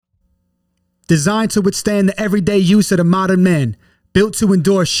Designed to withstand the everyday use of the modern man. Built to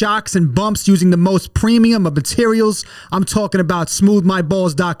endure shocks and bumps using the most premium of materials, I'm talking about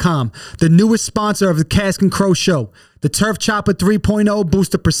SmoothMyBalls.com, the newest sponsor of the Cask and Crow Show. The Turf Chopper 3.0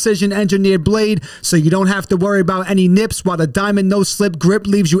 boosts a precision-engineered blade so you don't have to worry about any nips, while the Diamond no-slip grip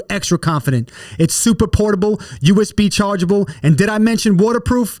leaves you extra confident. It's super portable, USB chargeable, and did I mention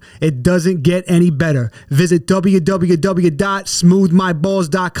waterproof? It doesn't get any better. Visit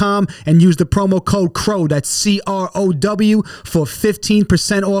www.smoothmyballs.com and use the promo code CROW, that's CROW, for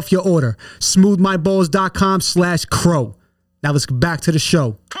 15% off your order. Smoothmyballs.com/crow. Now let's get back to the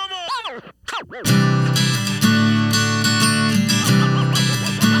show. Come on!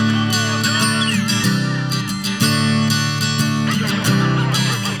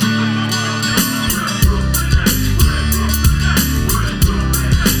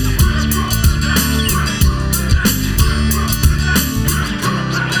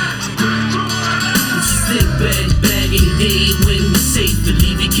 Day when we're safe to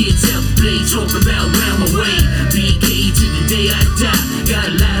leave your kids out to play. Talk about round my way. BK to the day I die. Got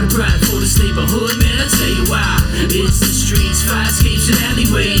a lot of pride for this neighborhood, man. I tell you why. It's the streets, fire escapes, and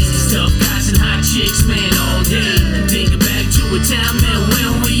alleyways. These tough guys and hot chicks, man, all day. Thinking back to a time, man,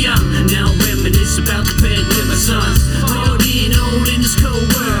 when we were young. Now reminisce about the bed with my sons. Hard and old in this cold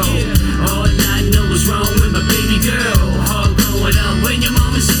world. All I know is wrong with my baby girl. Hard growing up when your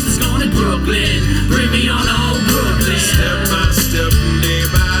mom and sister's gone to Brooklyn. Bring me on to old Brooklyn. Step by step, day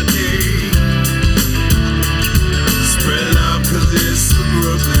by day. Spread love, cause it's the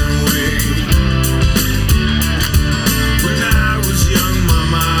Brooklyn way. When I was young,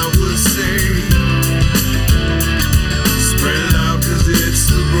 mama would say, spread love, cause it's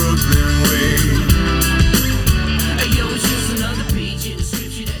the Brooklyn way. Hey, yo, it's just another page in the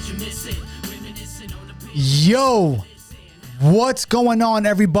scripture that you're missing. Reminiscing on the page. Yo, what's going on,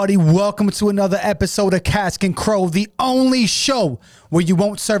 everybody? Welcome to another episode of Cask and Crow, the only show where you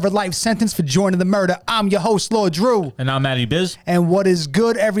won't serve a life sentence for joining the murder. I'm your host, Lord Drew. And I'm Matty Biz. And what is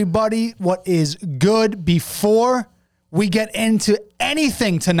good, everybody? What is good before we get into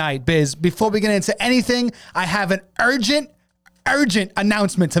anything tonight, Biz? Before we get into anything, I have an urgent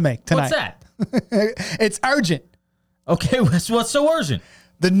announcement to make tonight. What's that? It's urgent. Okay, what's so urgent?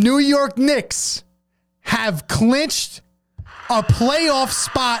 The New York Knicks have clinched a playoff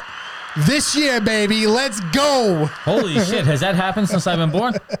spot this year, baby. Let's go. Holy shit, has that happened since I've been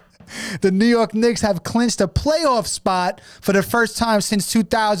born? The New York Knicks have clinched a playoff spot for the first time since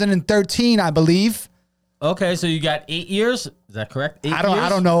 2013, I believe. Okay, so you got 8 years? Is that correct? 8 years? I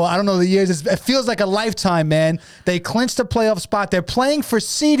don't know. I don't know the years. It feels like a lifetime, man. They clinched a playoff spot. They're playing for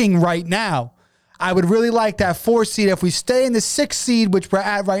seeding right now. I would really like that 4 seed. If we stay in the 6 seed, which we're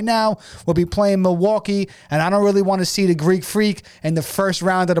at right now, we'll be playing Milwaukee, and I don't really want to see the Greek Freak in the first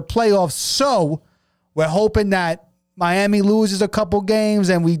round of the playoffs. So we're hoping that Miami loses a couple games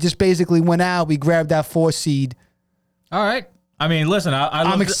and we just basically went out. We grabbed that 4 seed. All right. I mean, listen,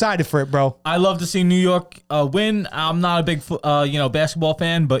 I'm excited for it, bro. I love to see New York win. I'm not a big, basketball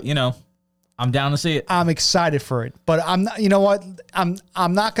fan, but I'm down to see it. I'm excited for it, but I'm not. You know what? I'm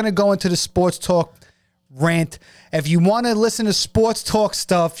not going to go into the sports talk rant. If you want to listen to sports talk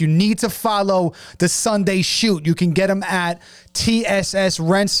stuff, you need to follow the Sunday Shoot. You can get them at TSS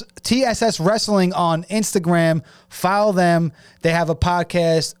Wrestling on Instagram. Follow them. They have a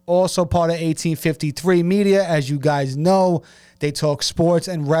podcast, also part of 1853 Media, as you guys know. They talk sports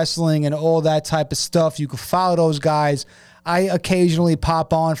and wrestling and all that type of stuff. You can follow those guys. I occasionally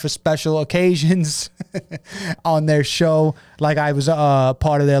pop on for special occasions on their show, like I was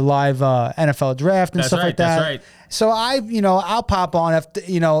part of their live NFL draft and stuff like that. That's right. So I'll pop on if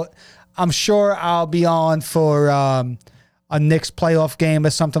I'm sure I'll be on for a Knicks playoff game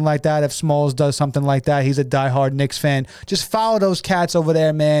or something like that. If Smalls does something like that, he's a diehard Knicks fan. Just follow those cats over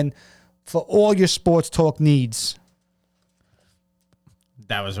there, man, for all your sports talk needs.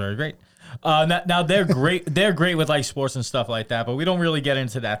 That was very great. Now they're great. They're great with like sports and stuff like that, but we don't really get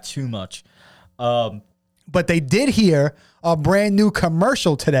into that too much. But they did hear a brand new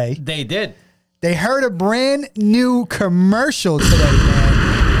commercial today. They did. They heard a brand new commercial today,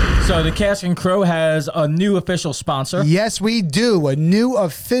 man. So the Cask and Crow has a new official sponsor. Yes, we do. A new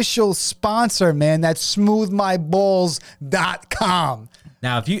official sponsor, man. That's smoothmyballs.com.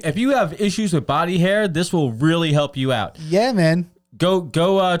 Now, if you have issues with body hair, this will really help you out. Yeah, man. Go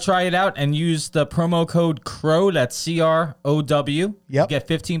try it out and use the promo code CROW, that's CROW. Yep. Get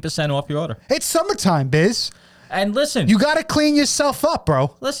 15% off your order. It's summertime, Biz. And listen. You got to clean yourself up,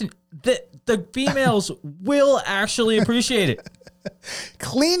 bro. Listen, the females will actually appreciate it.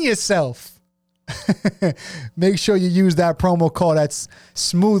 Clean yourself. Make sure you use that promo code. That's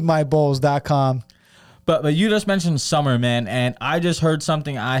smoothmyballs.com. But you just mentioned summer, man, and I just heard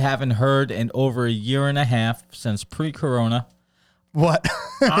something I haven't heard in over a year and a half since pre-corona. What?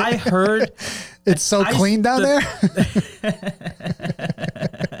 I heard It's so clean down there?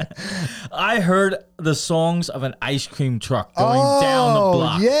 I heard the songs of an ice cream truck going down the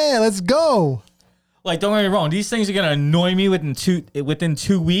block. Yeah, let's go. Like, don't get me wrong, these things are gonna annoy me within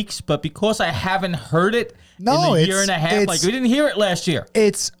 2 weeks, but because I haven't heard it in a year and a half, like we didn't hear it last year.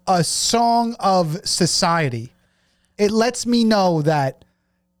 It's a song of society. It lets me know that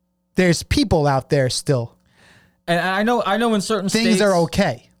there's people out there still. And I know in certain Things states are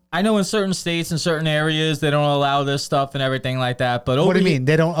okay. I know in certain states and certain areas they don't allow this stuff and everything like that. But What do you mean?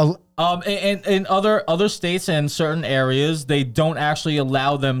 They don't. In other states and certain areas, they don't actually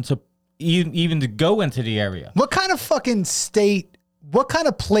allow them to even to go into the area. What kind of fucking state? What kind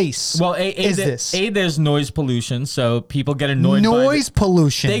of place? Well, is this? There's noise pollution, so people get annoyed. Noise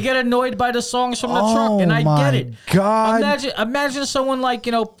pollution. They get annoyed by the songs from the truck, and I get it. God. Imagine someone like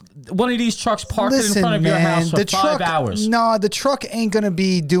one of these trucks parked in front of your house for 5 hours. No, the truck ain't gonna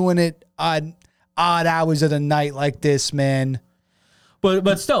be doing it odd hours of the night like this, man.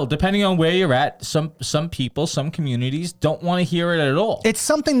 But still, depending on where you're at, some people, some communities don't want to hear it at all. It's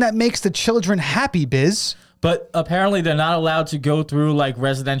something that makes the children happy, Biz. But apparently they're not allowed to go through like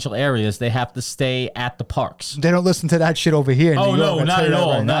residential areas. They have to stay at the parks. They don't listen to that shit over here. In New York, No, I'll not tell you at that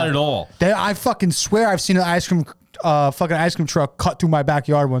all. right Not now. at all. I fucking swear I've seen an fucking ice cream truck cut through my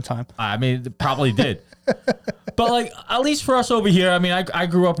backyard one time. I mean, it probably did. But like, at least for us over here, I mean, I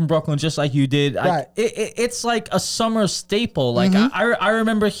grew up in Brooklyn just like you did. Right. It's like a summer staple. Like I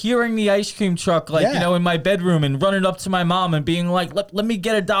remember hearing the ice cream truck, like in my bedroom, and running up to my mom and being like, "Let me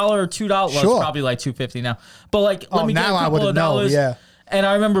get $1 or $2." Well, Sure. it's probably like $2.50 now. But like, let me get now a I couple would've of known, dollars. yeah. And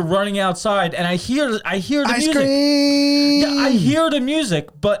I remember running outside, and I hear the Ice music. cream. Yeah, I hear the music,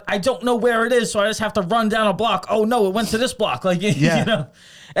 but I don't know where it is, so I just have to run down a block. Oh no, it went to this block. Like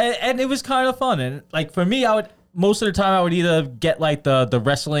and it was kind of fun. And like for me, most of the time I would either get like the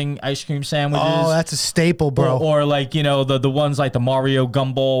wrestling ice cream sandwiches. Oh, that's a staple, bro. Or like the ones like the Mario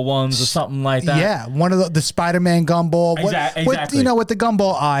gumball ones or something like that. Yeah, one of the Spider-Man gumball. Exactly. With the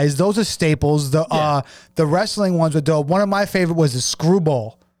gumball eyes, those are staples. The wrestling ones were dope. One of my favorite was the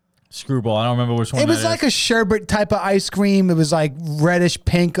Screwball. Screwball. I don't remember which one. It was like a sherbet type of ice cream. It was like reddish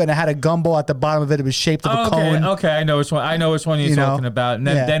pink, and it had a gumball at the bottom of it. It was shaped of a cone. Okay, I know which one. I know which one you're talking about. And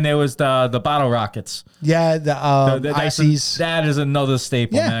then there was the bottle rockets. Yeah, the ices. That is another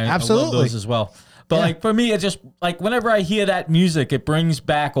staple. Yeah, man. absolutely. I love those as well. But like for me, it just like whenever I hear that music, it brings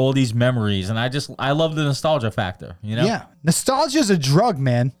back all these memories, and I love the nostalgia factor. Yeah, nostalgia's a drug,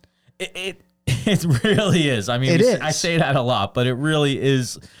 man. It really is. I mean, It is. I say that a lot, but it really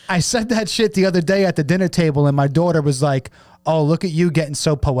is. I said that shit the other day at the dinner table, and my daughter was like, "Oh, look at you getting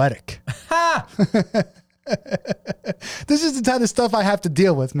so poetic." This is the type of stuff I have to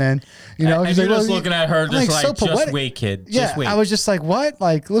deal with, man. And she's you're like, just looking at her, just like, so just poetic. wait, kid. Yeah, Just wait. I was just like, what?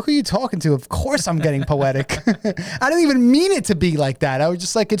 Like, look who you talking to. Of course I'm getting poetic. I didn't even mean it to be like that. I was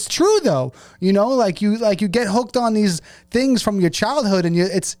just like, it's true though. Like you get hooked on these things from your childhood, and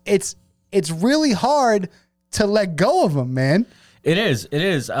it's really hard to let go of them, man. It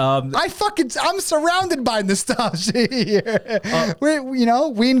is. I'm surrounded by nostalgia here.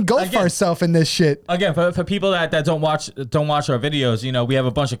 We engulf ourselves in this shit. Again, for people that don't watch our videos, we have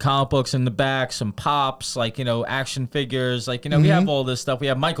a bunch of comic books in the back, some pops, like action figures, like we have all this stuff. We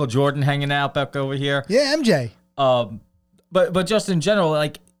have Michael Jordan hanging out back over here. Yeah, MJ. But just in general,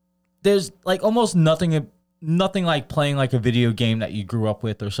 like there's like almost nothing like playing like a video game that you grew up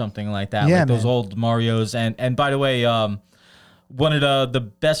with or something like that. Yeah, like those man. old Marios. And by the way, one of the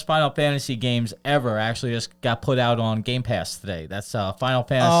best Final Fantasy games ever actually just got put out on Game Pass today. That's Final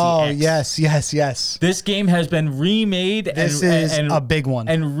Fantasy X. Yes. This game has been remade. This is a big one.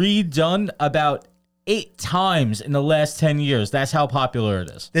 And redone about 8 times in the last 10 years. That's how popular it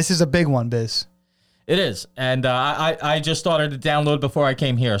is. This is a big one, Biz. It is. And I just started to download before I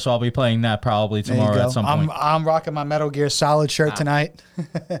came here, so I'll be playing that probably There you tomorrow go. at some point. I'm rocking my Metal Gear Solid shirt tonight.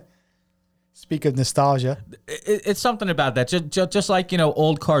 Speak of nostalgia. It's something about that. Just like,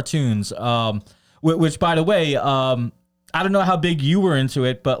 old cartoons, which, by the way, I don't know how big you were into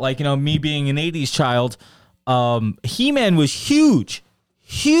it, but like, me being an 80s child, He-Man was huge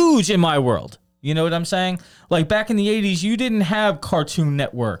in my world. You know what I'm saying? Like back in the 80s, you didn't have Cartoon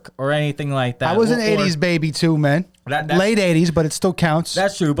Network or anything like that. I was an 80s baby too, man. Late 80s, but it still counts.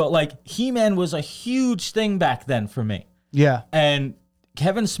 That's true. But like He-Man was a huge thing back then for me. Yeah. And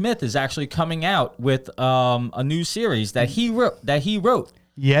Kevin Smith is actually coming out with a new series that he wrote.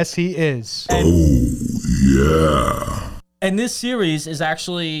 Yes, he is. And this series is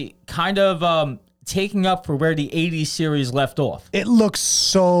actually kind of taking up for where the 80s series left off. It looks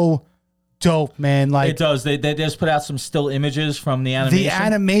so dope, man. Like It does. They just put out some still images from the animation. the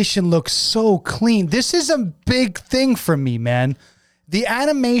animation looks so clean. This is a big thing for me, man. The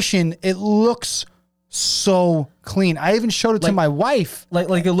animation, it looks so clean. I even showed it to my wife.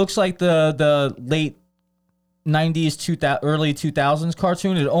 like it looks like the late 90s, early 2000s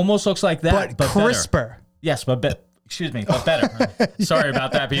cartoon. It almost looks like that, But better. crisper. Yes, but excuse me, but better. Sorry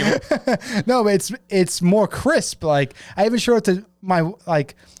about that, people. No, it's more crisp. Like I even showed it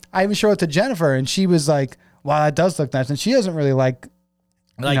to Jennifer, and she was like, "Wow, that does look nice." And she doesn't really like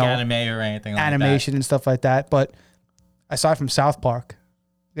Like know, anime or anything like animation and stuff like that. But aside from South Park,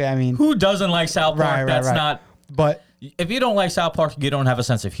 yeah, I mean, that. Who doesn't like South Park? Right, That's right. not. but If you don't like South Park, you don't have a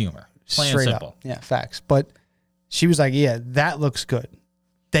sense of humor. Plain and straight simple. up, yeah, facts. But she was like, "Yeah, that looks good."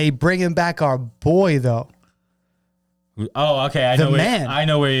 They bringing back our boy though. Oh, okay. I The know. man. I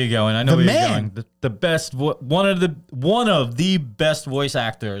know where you're going. I know The where man. you're going. The best, one of the best voice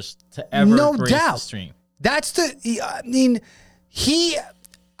actors to ever No grace doubt. the stream. That's I mean,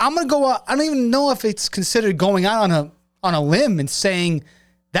 I'm gonna go out. I don't even know if it's considered going out on a limb and saying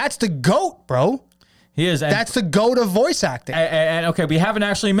that's the GOAT, bro. He is. And, That's the GOAT of voice acting. and okay, we haven't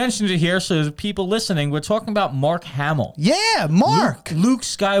actually mentioned it here, so the people listening, we're talking about Mark Hamill, Yeah, Mark. Luke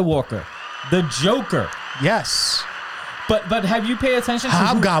Skywalker, the Joker. Yes. But have you paid attention to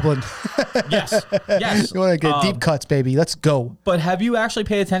Hobgoblin. yes. You want to get deep cuts, baby. Let's go. But have you actually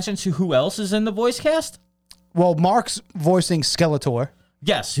paid attention to who else is in the voice cast? Well, Mark's voicing Skeletor.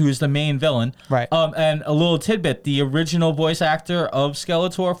 Yes, who is the main villain. Right. And a little tidbit, the original voice actor of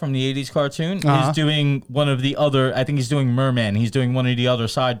Skeletor from the 80s cartoon is doing one of the other, I think he's doing Merman. He's doing one of the other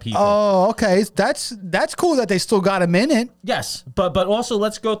side people. Oh, okay. That's cool that they still got him in it. Yes, but also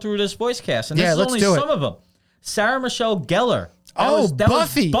let's go through this voice cast. And this Yeah, is let's only do it. some of them. Sarah Michelle Gellar.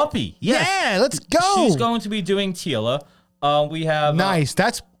 Buffy. Buffy. Yes. Yeah, let's go. She's going to be doing Teela. We have Nice.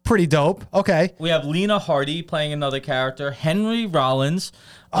 That's pretty dope. Okay. we have Lena Hardy playing another character. Henry Rollins.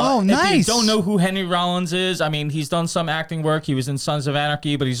 Oh, If nice. you don't know who Henry Rollins is, I mean, he's done some acting work. He was in Sons of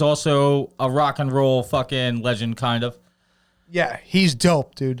Anarchy, but he's also a rock and roll fucking legend, kind of. Yeah, he's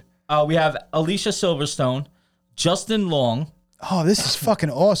dope, dude. We have Alicia Silverstone, Justin Long, Oh, this is fucking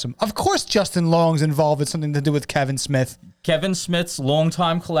awesome. Of course Justin Long's involved with something to do with Kevin Smith. Kevin Smith's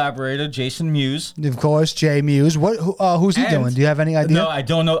longtime collaborator, Jason Mewes. Of course, Jay Mewes. Who's he And- doing? Do you have any idea? No, I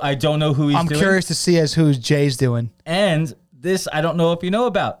don't know. I don't know who he's I'm doing. curious to see as who's Jay's doing. And this, I don't know if you know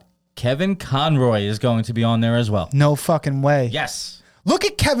about. Kevin Conroy is going to be on there as well. No fucking way. Yes. Look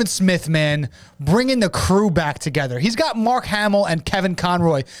at Kevin Smith, man, bringing the crew back together. He's got Mark Hamill and Kevin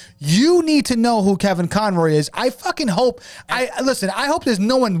Conroy. You need to know who Kevin Conroy is. I fucking hope. I hope there's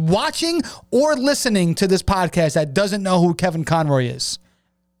no one watching or listening to this podcast that doesn't know who Kevin Conroy is.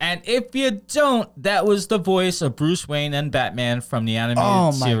 And if you don't, that was the voice of Bruce Wayne and Batman from the animated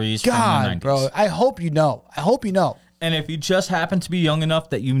Oh my series from the god, 90s. bro! I hope you know. I hope you know. And if you just happen to be young enough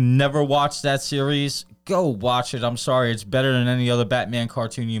that you never watched that series, go watch it. I'm sorry, it's better than any other Batman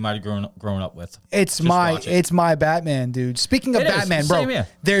cartoon you might have grown up with. It's Just watch it. it's my Batman, dude. Speaking of It is. Batman, Same bro, here.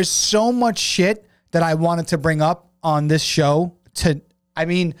 there's so much shit that I wanted to bring up on this show.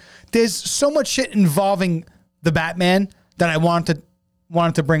 There's so much shit involving the Batman that I wanted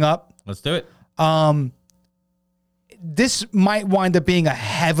to bring up. Let's do it. This might wind up being a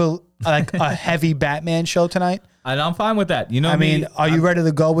heavy Batman show tonight. And I'm fine with that. You know, I mean, are you ready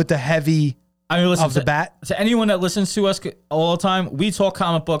to go with the heavy listen, of the bat? To anyone that listens to us all the time, we talk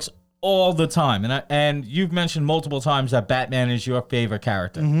comic books all the time, and you've mentioned multiple times that Batman is your favorite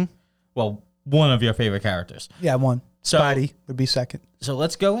character. Mm-hmm. Well, one of your favorite characters. Yeah, one. So- Spidey would be second. So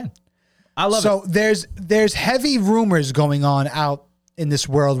let's go in. I love it. So there's heavy rumors going on out in this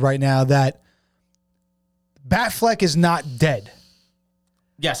world right now that Batfleck is not dead.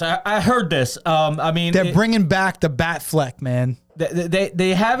 Yes, I heard this. I mean, They're bringing back the Batfleck, man.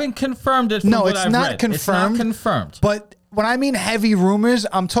 they haven't confirmed it. From No, what it's I've not read. confirmed. It's not confirmed. But when I mean heavy rumors,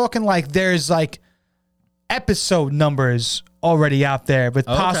 I'm talking like there's like episode numbers already out there with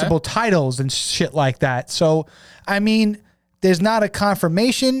possible titles and shit like that. So, I mean, there's not a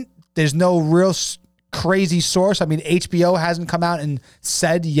confirmation. There's no real crazy source. I mean, HBO hasn't come out and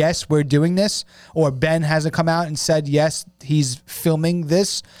said, yes, we're doing this. Or Ben hasn't come out and said, yes, he's filming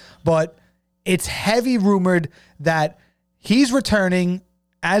this. But it's heavy rumored that he's returning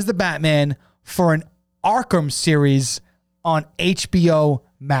as the Batman for an Arkham series on HBO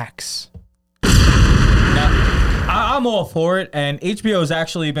Max. Now, I'm all for it, and HBO has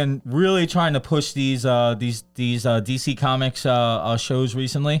actually been really trying to push these DC Comics shows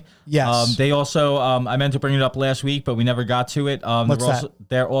recently. Yes. They also I meant to bring it up last week, but we never got to it. What's that?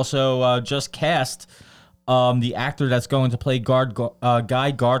 They're also just cast the actor that's going to play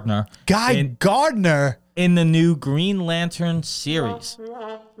Guy Gardner. Gardner? In the new Green Lantern series.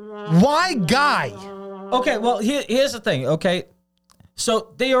 Why Guy? Okay, well, here's the thing, okay?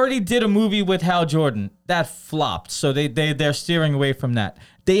 So they already did a movie with Hal Jordan. That flopped, so they're steering away from that.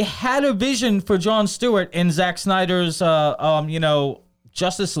 They had a vision for Jon Stewart in Zack Snyder's,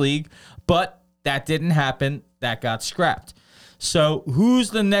 Justice League, but that didn't happen. That got scrapped. So who's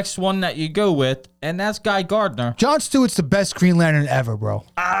the next one that you go with? And that's Guy Gardner. Jon Stewart's the best Green Lantern ever, bro.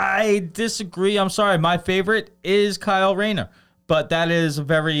 I disagree. I'm sorry. My favorite is Kyle Rayner, but that is a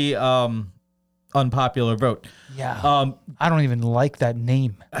very unpopular vote. Yeah. I don't even like that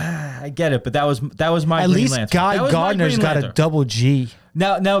name. I get it, but that was my At Green least Lantern. Guy Gardner's got a double G.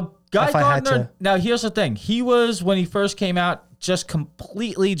 Now Guy If I had Gardner. to- Now here's the thing. He was, when he first came out, just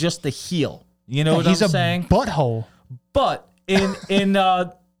completely just the heel. You know what He's I'm a saying? butthole. But in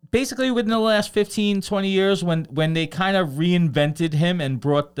basically within the last 15, 20 years, when they kind of reinvented him and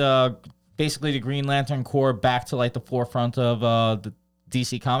brought basically the Green Lantern Corps back to like the forefront of the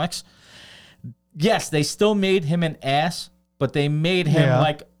DC Comics. Yes, they still made him an ass, but they made him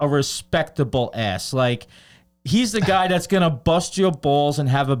like a respectable ass. Like, he's the guy that's gonna bust your balls and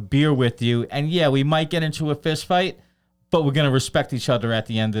have a beer with you. And yeah, we might get into a fist fight, but we're gonna respect each other at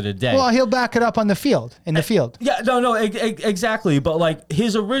the end of the day. Well, he'll back it up on the field, Yeah, no, exactly. But like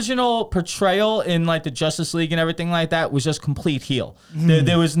his original portrayal in like the Justice League and everything like that was just complete heel.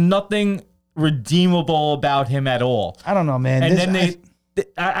 There was nothing redeemable about him at all. I don't know, man. And then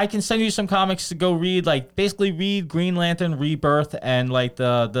I can send you some comics to go read. Like basically read Green Lantern Rebirth and like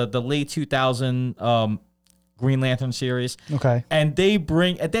the late 2000 Green Lantern series. Okay. And they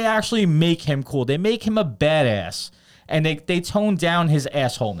actually make him cool. They make him a badass. And they tone down his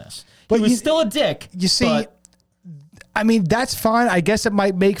assholeness. But he was still a dick. You see, but I mean, that's fine. I guess it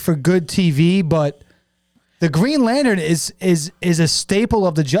might make for good TV, but the Green Lantern is a staple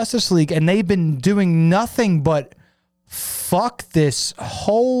of the Justice League, and they've been doing nothing but fuck this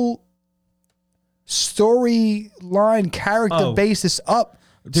whole storyline character basis up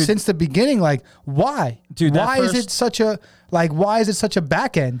since the beginning. Like, why? Dude, why is it such a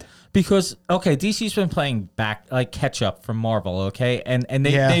back end? because okay, DC's been playing catch up from Marvel, okay, and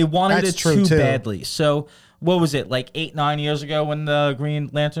they wanted it too badly. So what was it, like 8-9 years ago when the Green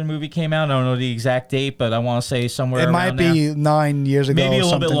Lantern movie came out? I don't know the exact date, but I want to say somewhere. It might be there. 9 years ago, Maybe a little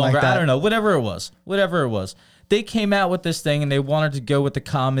something bit longer. like that. I don't know. Whatever it was. They came out with this thing and they wanted to go with the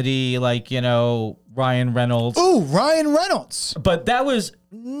comedy, like, you know, Ryan Reynolds. Ooh, Ryan Reynolds. But that was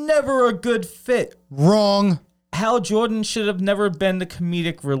never a good fit. Wrong. Hal Jordan should have never been the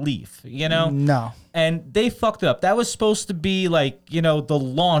comedic relief, you know? No. And they fucked it up. That was supposed to be like, you know, the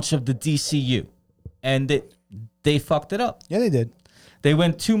launch of the DCU. And they fucked it up. Yeah, they did. They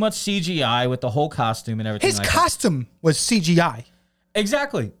went too much CGI with the whole costume and everything. His like that. costume was CGI.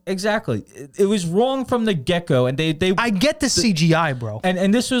 Exactly. It was wrong from the get-go, and they I get the CGI, bro.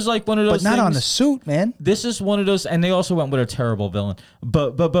 and this was like one of those but not things, on the suit, man. This is one of those, and they also went with a terrible villain.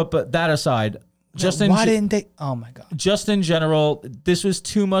 But that aside, Why didn't they? Oh my god. just in general, this was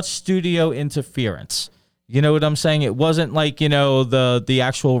too much studio interference. You know what I'm saying? It wasn't like, you know, the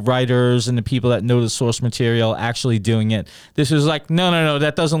actual writers and the people that know the source material actually doing it. This was like, no,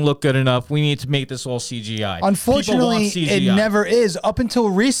 that doesn't look good enough. We need to make this all CGI. Unfortunately, it never is. Up until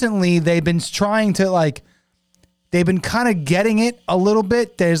recently, they've been trying to they've been kind of getting it a little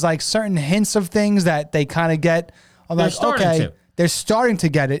bit. There's like certain hints of things that they kind of get. I'm They're like, starting okay, to. they're starting to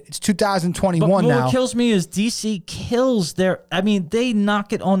get it. It's 2021 but now. what kills me is DC kills they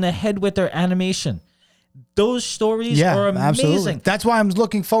knock it on the head with their animation. Those stories are amazing. Absolutely. That's why I'm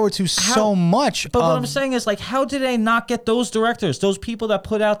looking forward to so much. But what I'm saying is, like, how did they not get those directors, those people that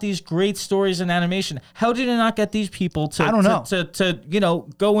put out these great stories in animation? How did they not get these people to, I don't know. to you know,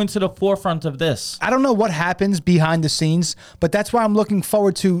 go into the forefront of this? I don't know what happens behind the scenes, but that's why I'm looking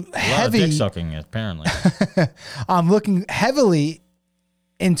forward to A lot of dick heavy. sucking, apparently. I'm looking heavily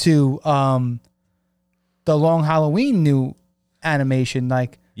into the Long Halloween new animation.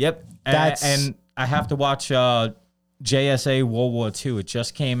 Like, Yep. That's- And I have to watch JSA World War II. It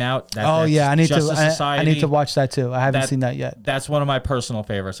just came out. I need Justice to. I Society. need to watch that too. I haven't seen that yet. That's one of my personal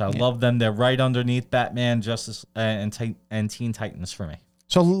favorites. I love them. They're right underneath Batman, Justice, and Teen Titans for me.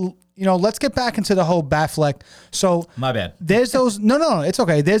 So, you know, let's get back into the whole Batfleck. So My bad. there's those. No, it's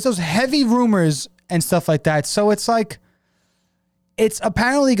okay. There's those heavy rumors and stuff like that. So it's like, it's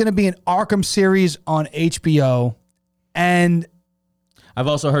apparently going to be an Arkham series on HBO. And I've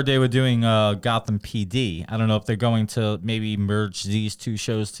also heard they were doing Gotham PD. I don't know if they're going to maybe merge these two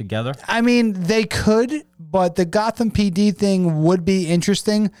shows together. I mean, they could, but the Gotham PD thing would be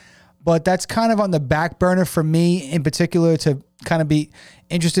interesting. But that's kind of on the back burner for me in particular to kind of be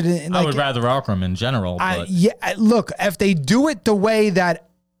interested in. I would rather Arkham in general. But Look, if they do it the way that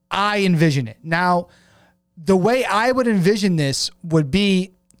I envision it. Now, the way I would envision this would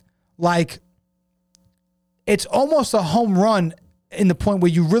be like it's almost a home run in the point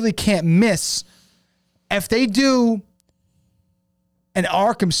where you really can't miss. If they do an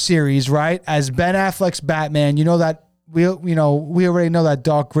Arkham series, right, as Ben Affleck's Batman, you know that we already know that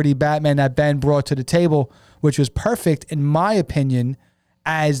dark, gritty Batman that Ben brought to the table, which was perfect, in my opinion,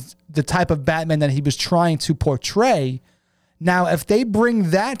 as the type of Batman that he was trying to portray. Now, if they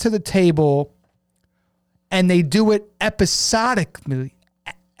bring that to the table and they do it episodically,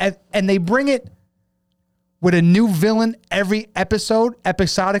 and they bring it with a new villain every episode,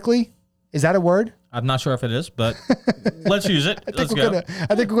 episodically, is that a word? I'm not sure if it is, but let's use it. Let's go.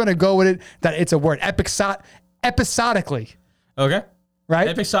 I think we're gonna go with it that it's a word. Episodically. Okay. Right?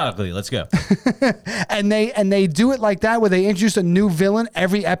 Episodically, let's go. and they do it like that where they introduce a new villain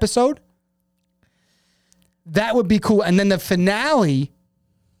every episode. That would be cool. And then the finale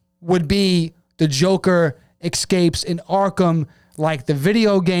would be the Joker escapes in Arkham like the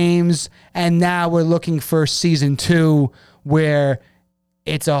video games, and now we're looking for season 2 where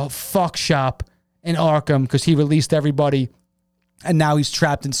it's a fuck shop in Arkham because he released everybody and now he's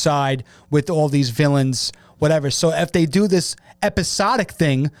trapped inside with all these villains, whatever. So if they do this episodic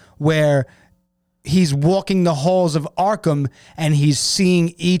thing where he's walking the halls of Arkham and he's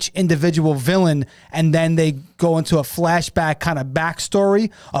seeing each individual villain, and then they go into a flashback kind of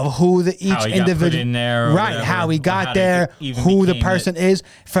backstory of who each individual in there, right, whatever, how he got how there, who the person is.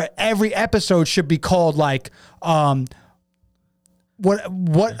 For every episode should be called like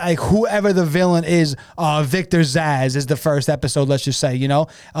what like whoever the villain is. Victor Zsasz is the first episode. Let's just say,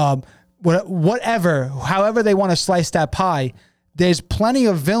 whatever, however they want to slice that pie. There's plenty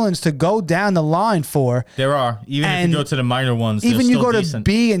of villains to go down the line for. There are. Even if you go to the minor ones, even you go decent. to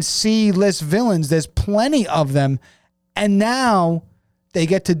B and C list villains, there's plenty of them. And now they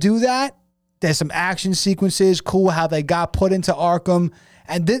get to do that. There's some action sequences, cool how they got put into Arkham.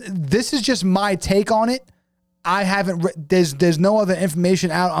 And this is just my take on it. I haven't. There's no other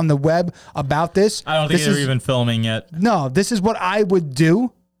information out on the web about this. I don't think they're even filming yet. No, this is what I would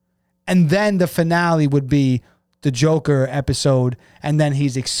do. And then the finale would be the Joker episode, and then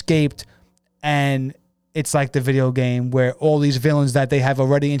he's escaped, and it's like the video game where all these villains that they have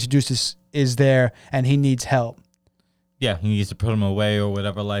already introduced is there, and he needs help. Yeah, he needs to put them away or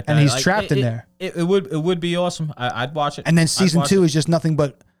whatever like that. And he's trapped in there. It would be awesome. I'd watch it. And then season 2 is just nothing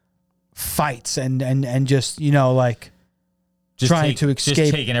but fights and just just trying to escape,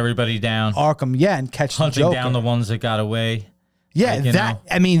 just taking everybody down, Arkham, and catch hunting the Joker. down the ones that got away. Yeah,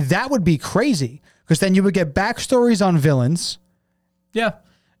 that would be crazy. Because then you would get backstories on villains. Yeah.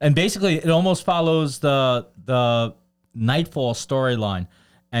 And basically, it almost follows the Nightfall storyline.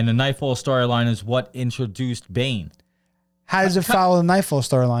 And the Nightfall storyline is what introduced Bane. How does it follow the Nightfall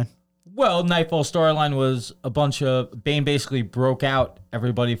storyline? Well, Nightfall storyline was a bunch of... Bane basically broke out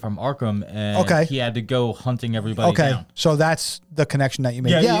everybody from Arkham, and he had to go hunting everybody down. So that's the connection that you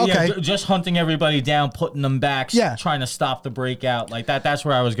made. Just hunting everybody down, putting them back, trying to stop the breakout. Like that. That's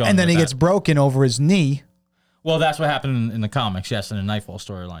where I was going. And then he gets broken over his knee. Well, that's what happened in the comics, yes, in the Nightfall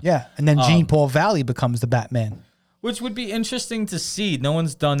storyline. Yeah, and then Jean Paul Valley becomes the Batman. Which would be interesting to see. No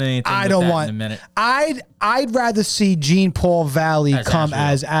one's done anything I with don't that want, in a minute. I'd rather see Jean Paul Valley come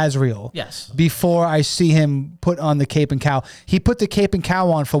as Azrael. Yes. Before I see him put on the cape and cowl. He put the cape and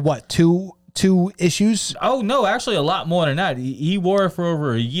cowl on for what, two issues? Oh no, actually a lot more than that. He wore it for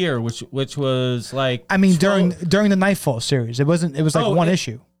over a year, which was like. I mean, during the Nightfall series, it was like one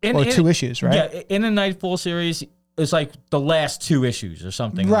issue or 2 issues, right? Yeah, in the Nightfall series, it's like the last 2 issues or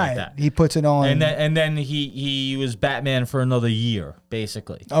something like that. He puts it on, and then he was Batman for another year,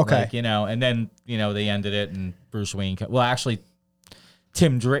 basically. Okay, and then they ended it, and Bruce Wayne. Well, actually,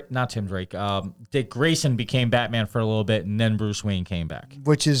 Dick Grayson became Batman for a little bit, and then Bruce Wayne came back,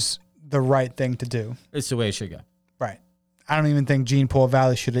 which is the right thing to do. It's the way it should go. Right. I don't even think Jean Paul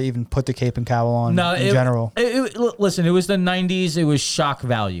Valley should have even put the cape and cowl on in general. Listen, it was the 90s. It was shock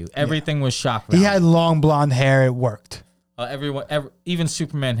value. Everything was shock value. He had long blonde hair. It worked. Even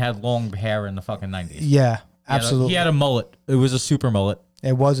Superman had long hair in the fucking 90s. Yeah, absolutely. He had a mullet. It was a super mullet.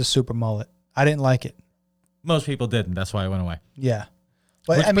 It was a super mullet. I didn't like it. Most people didn't. That's why it went away. Yeah.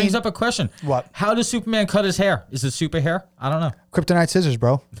 But Which brings up a question. What? How does Superman cut his hair? Is it super hair? I don't know. Kryptonite scissors,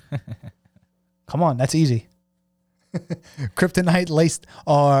 bro. Come on, that's easy. Kryptonite laced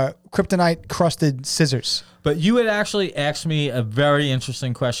or kryptonite crusted scissors. But you had actually asked me a very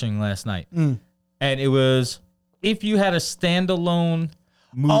interesting question last night. Mm. And it was, if you had a standalone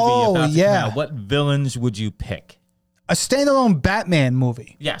movie Oh, about to yeah. come out, what villains would you pick? A standalone Batman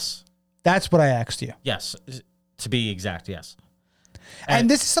movie. Yes. That's what I asked you. Yes. To be exact, yes. And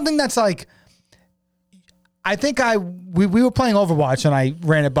this is something that's like, I think we were playing Overwatch and I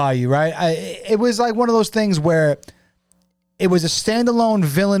ran it by you, right? It was like one of those things where it was a standalone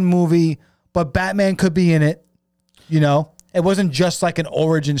villain movie, but Batman could be in it. You know, it wasn't just like an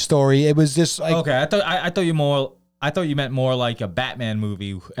origin story. It was just like, Okay, I thought you meant more like a Batman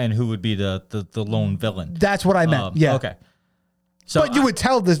movie, and who would be the lone villain. that's what I meant. Yeah. Okay. So But you would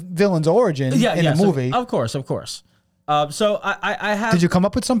tell the villain's origin in the so- movie. of course. So I have. Did you come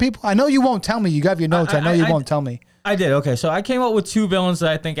up with some people? I know you won't tell me. You have your notes. I know you won't tell me. I did. Okay, so I came up with two villains that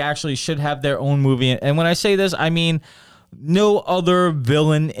I think actually should have their own movie. And when I say this, I mean no other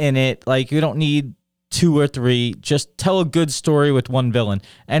villain in it. Like, you don't need 2 or 3. Just tell a good story with one villain.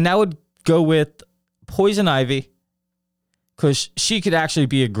 And that would go with Poison Ivy, because she could actually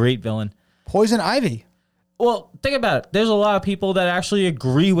be a great villain. Poison Ivy. Well, think about it. There's a lot of people that actually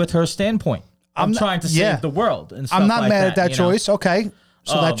agree with her standpoint. I'm not- trying to yeah. save the world and stuff I'm not like mad at that you know? choice. Okay.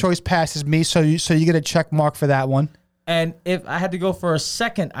 So that choice passes me. So you get a check mark for that one. And if I had to go for a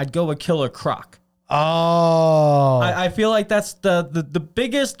second, I'd go with Killer Croc. Oh. I feel like that's the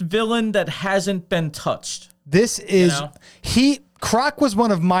biggest villain that hasn't been touched. This is know? Croc was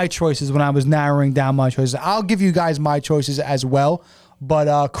one of my choices when I was narrowing down my choices. I'll give you guys my choices as well,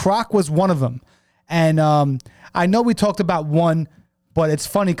 but Croc was one of them. And I know we talked about one, but it's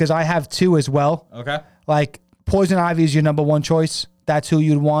funny because I have 2 as well. Okay. Like Poison Ivy is your number 1 choice. That's who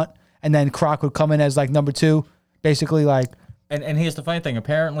you'd want, and then Croc would come in as like number 2, basically like. And here's the funny thing.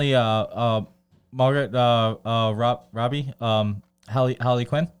 Apparently, Margaret Robbie, Harley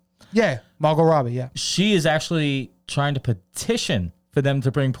Quinn, Yeah, Margot Robbie. Yeah, she is actually trying to petition for them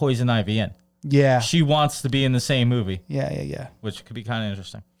to bring Poison Ivy in. yeah, She wants to be in the same movie, yeah. which could be kind of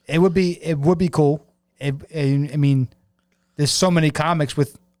interesting. It would be cool. I mean, there's so many comics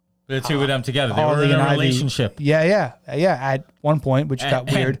with The two of them together, they Harley were in and a Ivy. relationship. Yeah. At one point, which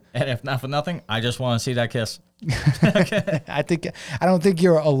got weird. And if not for nothing, I just want to see that kiss. I don't think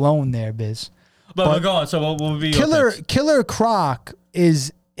you're alone there, Biz. But go on. So what will be your picks? Killer Croc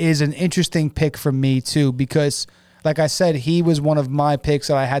is an interesting pick for me too, because like I said, he was one of my picks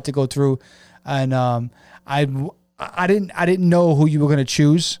that I had to go through, and I didn't know who you were gonna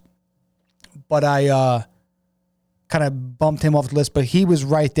choose, but I kind of bumped him off the list, but he was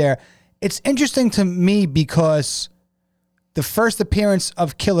right there. It's interesting to me because the first appearance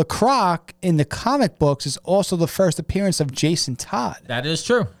of Killer Croc in the comic books is also the first appearance of Jason Todd. That is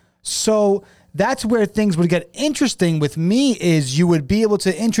true. So that's where things would get interesting with me, is you would be able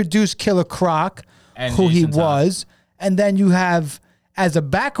to introduce Killer Croc, And who he Jason Todd. was, and then you have, as a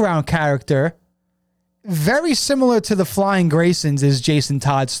background character, very similar to the Flying Graysons is Jason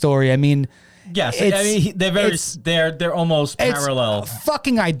Todd's story. I mean, Yes, I It's- mean they're very it's- they're almost parallel. it's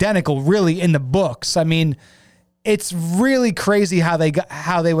fucking identical, really, in the books. I mean, it's really crazy how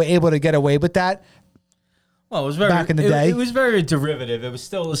they were able to get away with that. Well, it was very back in the day. It was very derivative. It was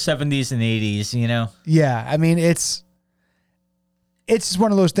still the 70s and 80s, you know. Yeah, I mean, it's just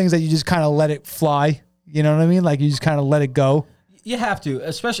one of those things that you just kind of let it fly. You know what I mean? Like you just kind of let it go. You have to,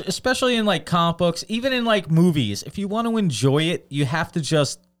 especially in like comic books, even in like movies. If you want to enjoy it, you have to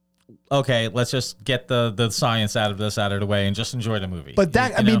just let's just get the science out of the way and just enjoy the movie. But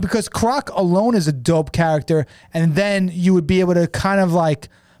that, You I mean, know? because Croc alone is a dope character, and then you would be able to kind of like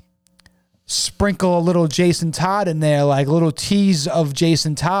sprinkle a little Jason Todd in there, like a little tease of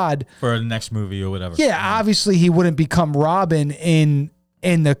Jason Todd. for the next movie or whatever. Yeah, obviously he wouldn't become Robin in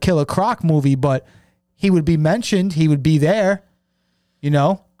the Killer Croc movie, but he would be mentioned. He would be there. You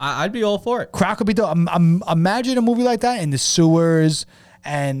know, I'd be all for it. Croc would be dope. Imagine a movie like that in the sewers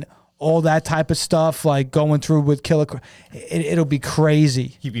and all that type of stuff, like going through with Killer Croc. It'll be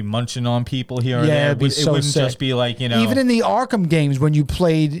crazy. He'd be munching on people here and Yeah, there. it'd be It so wouldn't sick. just be like, you know. Even in the Arkham games, when you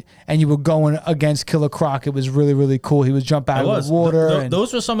played and you were going against Killer Croc, it was really, really cool. He would jump out of the water. and,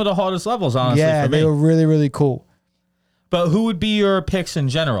 Those were some of the hardest levels, honestly, yeah, for me. they were really, really cool. But who would be your picks in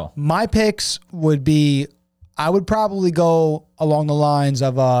general? My picks would be, I would probably go along the lines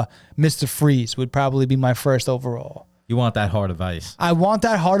of Mr. Freeze would probably be my first overall. You want that Heart of Ice. I want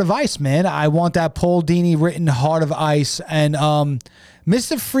that Heart of Ice, man. I want that Paul Dini written Heart of Ice. And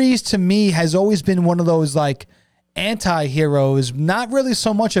Mr. Freeze to me has always been one of those like anti-heroes, not really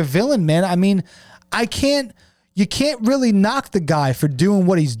so much a villain, man. I mean, you can't really knock the guy for doing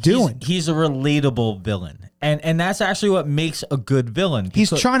what he's doing. He's a relatable villain. And that's actually what makes a good villain. He's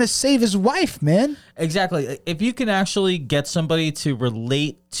Because- trying to save his wife, man. Exactly. If you can actually get somebody to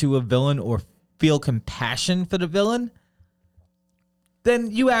relate to a villain or feel compassion for the villain,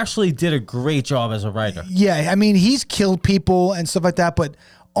 then you actually did a great job as a writer. Yeah, I mean, he's killed people and stuff like that, but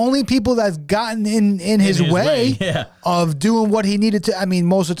only people that's gotten in his his way way, yeah. of doing what he needed to. I mean,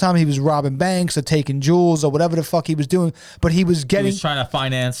 most of the time he was robbing banks or taking jewels or whatever the fuck he was doing, but he was He getting, was trying to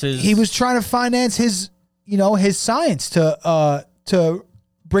finance his. he was trying to finance his, his science to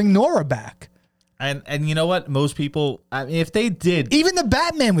bring Nora back. and you know what? Most people, I mean, if they did, Even the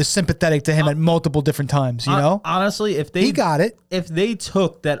Batman was sympathetic to him at multiple different times, honestly, if they He got it. if they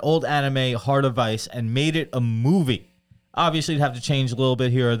took that old anime Heart of Ice and made it a movie, obviously it'd have to change a little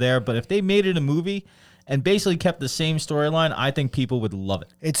bit here or there, but if they made it a movie and basically kept the same storyline, I think people would love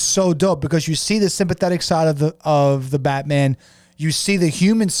it. It's so dope because you see the sympathetic side of the Batman, you see the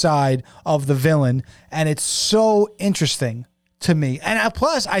human side of the villain, and it's so interesting to me. And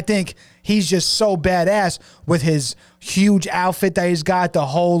plus, I think he's just so badass with his huge outfit that he's got, the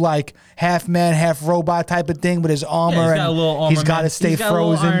whole like half man, half robot type of thing with his armor, Yeah, he's got and a little armor he's got man. to stay He's got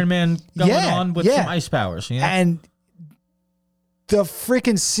frozen. A little Iron Man going Yeah, on with yeah. some ice powers. You know? And the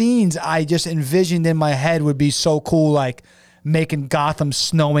freaking scenes I just envisioned in my head would be so cool, like making Gotham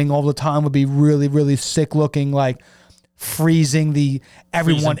snowing all the time would be really, really sick looking, like freezing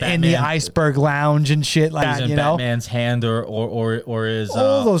everyone in the Batman. iceberg lounge and shit like that, Using you know? Batman's hand or his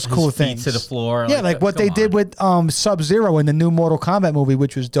All those his cool feet things to the floor. Yeah, like what they come did on. with Sub-Zero in the new Mortal Kombat movie,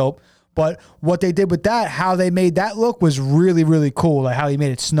 which was dope. But what they did with that, how they made that look was really, really cool. Like how he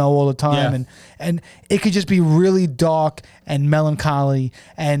made it snow all the time, Yeah. and it could just be really dark and melancholy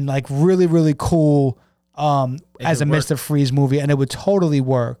and like really, really cool as a could work. Mr. Freeze movie, and it would totally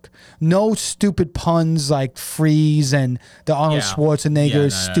work. No stupid puns like Freeze and the Arnold Yeah. Schwarzenegger Yeah, no,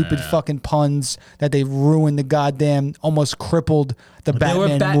 stupid no. fucking puns that they ruined the goddamn, almost crippled the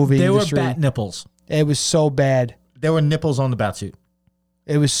Batman movie They industry. were bat nipples. It was so bad. There were nipples on the batsuit.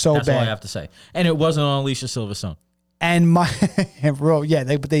 It was so That's all I bad. have to say. And it wasn't on Alicia Silverstone. And my bro, yeah,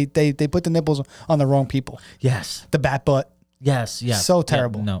 they put the nipples on the wrong people. Yes. The bat butt. Yes. Yes. So Yeah,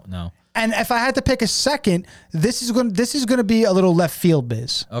 terrible. no. And if I had to pick a second, this is gonna be a little left field,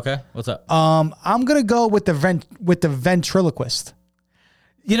 Biz. Okay. What's up? I'm gonna go with the ventriloquist,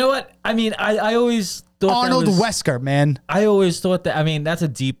 You know what? I mean, I always thought Arnold that was, Wesker, man. I always thought that. I mean, that's a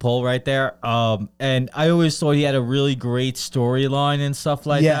deep pull right there. And I always thought he had a really great storyline and stuff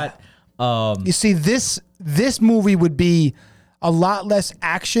like Yeah. that. You see, this movie would be a lot less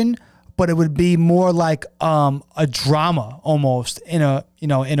action, but it would be more like a drama almost in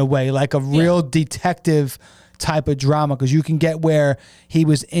a way, like a real detective type of drama, because you can get where he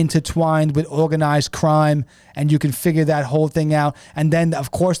was intertwined with organized crime and you can figure that whole thing out. And then of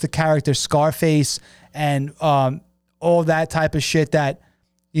course the character Scarface and all that type of shit that,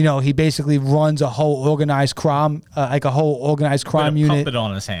 he basically runs a whole organized crime, like a whole organized Put crime a unit. puppet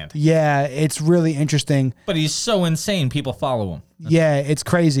on his hand. Yeah, it's really interesting. But he's so insane, people follow him. Yeah, it's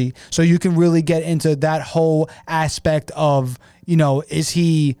crazy. So you can really get into that whole aspect of, is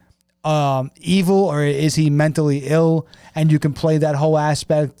he evil or is he mentally ill? And you can play that whole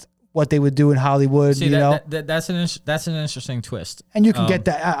aspect, what they would do in Hollywood, See, that's an interesting twist. And you can get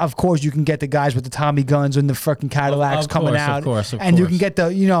that. Of course, you can get the guys with the Tommy guns and the fucking Cadillacs Of coming course, out, of course, of and you course. can get the,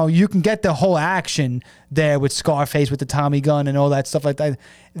 you can get the whole action there with Scarface with the Tommy gun and all that stuff like that.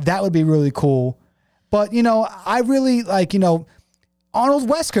 That would be really cool. But I really like Arnold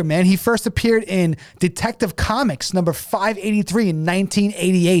Wesker, man. He first appeared in Detective Comics number 583 in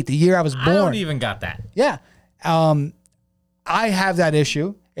 1988, the year I was born. I don't even got that. Yeah. I have that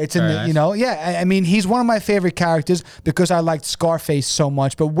issue. It's in Very the, nice. yeah. I mean, he's one of my favorite characters because I liked Scarface so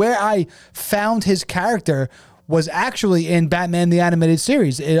much. But where I found his character was actually in Batman the Animated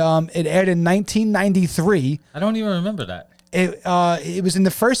Series. It aired in 1993. I don't even remember that. It was in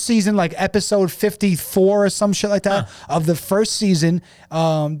the first season, like episode 54 or some shit like that of the first season.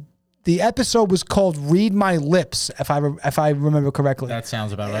 The episode was called "Read My Lips," if I remember correctly. That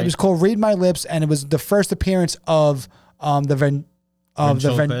sounds about right. It was called "Read My Lips," and it was the first appearance of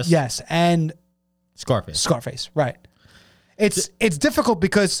Ventriloquist? yes, and Scarface. Scarface. Right. It's difficult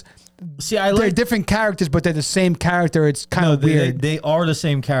because See, I they're like different characters, but they're the same character. It's kind of weird. They are the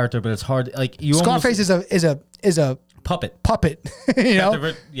same character, but it's hard. Like you, Scarface is a puppet. puppet.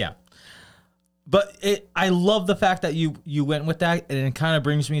 Yeah. But I love the fact that you went with that, and it kind of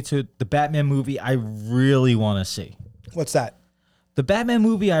brings me to the Batman movie I really want to see. What's that? The Batman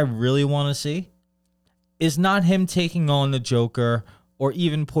movie I really want to see is not him taking on the Joker or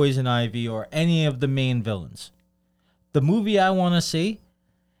even Poison Ivy or any of the main villains. The movie I want to see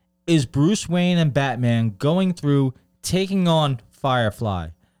is Bruce Wayne and Batman going through, taking on Firefly,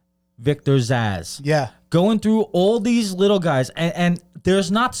 Victor Zsasz. Yeah. Going through all these little guys. And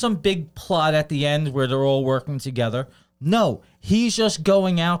there's not some big plot at the end where they're all working together. No, he's just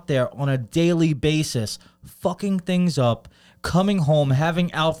going out there on a daily basis, fucking things up, coming home,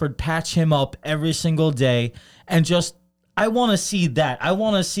 having Alfred patch him up every single day, and just, I want to see that. I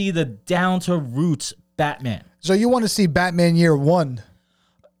want to see the down-to-roots Batman. So you want to see Batman Year One?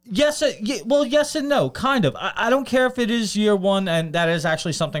 Yes, well, yes and no, kind of. I don't care if it is year one, and that is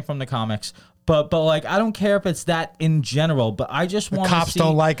actually something from the comics. But like, I don't care if it's that in general. But I just want to see. Cops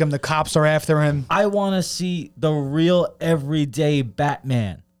don't like him. The cops are after him. I want to see the real everyday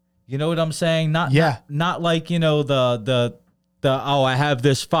Batman. You know what I'm saying? Not like, you know, the oh, I have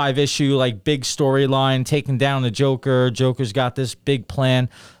this 5-issue like big storyline taking down the Joker. Joker's got this big plan.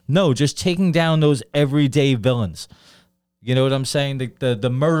 No, just taking down those everyday villains. You know what I'm saying? The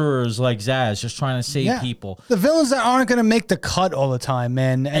murderers like Zsasz just trying to save people. The villains that aren't going to make the cut all the time,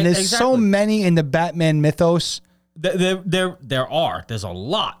 man. And there's so many in the Batman mythos. There's a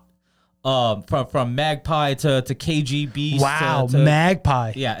lot. From Magpie to KG Beast. Wow, to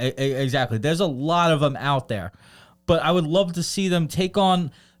Magpie. Yeah, exactly. There's a lot of them out there. But I would love to see them take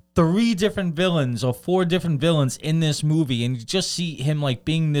on 3 different villains or 4 different villains in this movie, and you just see him like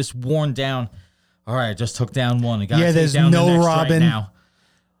being this worn down. All right, I just took down one. I gotta take there's down no the next Robin. right now.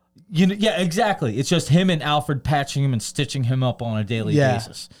 You know, yeah, exactly. It's just him and Alfred patching him and stitching him up on a daily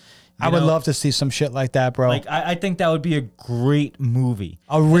basis. I would love to see some shit like that, bro. Like, I think that would be a great movie.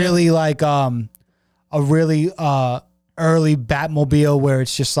 A really early Batmobile where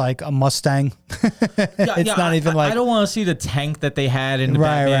it's just like a Mustang. It's not even like. I don't want to see the tank that they had in the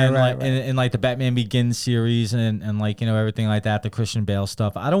Batman, in like the Batman Begins series and like, you know, everything like that, the Christian Bale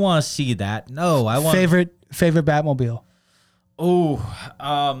stuff. I don't want to see that. No, I want favorite Batmobile.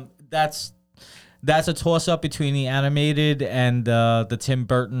 Oh, that's a toss up between the animated and the Tim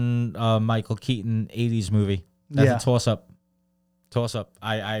Burton, Michael Keaton 80s movie. That's a toss up.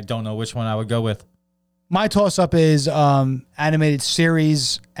 I don't know which one I would go with. My toss-up is animated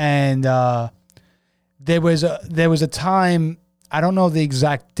series, and there was a time, I don't know the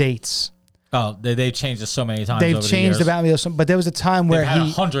exact dates. Oh, they've changed it so many times. They've changed the Batmobile, but there was a time where he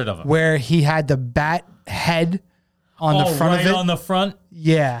 100 of them, where he had the bat head on the front of it. On the front.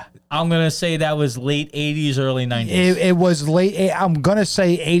 Yeah, I'm gonna say that was late 80s, early 90s. It was late. I'm gonna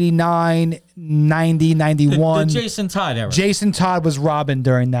say 89, 90, 91. The Jason Todd era. Jason Todd was Robin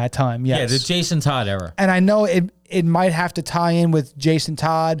during that time. Yes. Yeah, the Jason Todd era. And I know it might have to tie in with Jason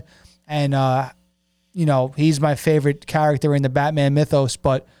Todd, and you know, he's my favorite character in the Batman mythos.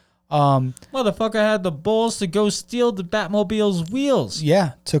 But motherfucker had the balls to go steal the Batmobile's wheels.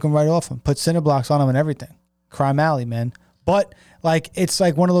 Yeah, took him right off him, put Cineblocks on him and everything. Crime Alley, man. But like, it's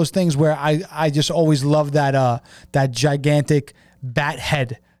like one of those things where I just always loved that gigantic bat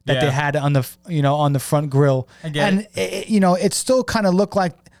head that they had on the front grill. And it still kind of looked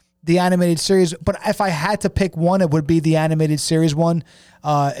like the animated series, but if I had to pick one, it would be the animated series one.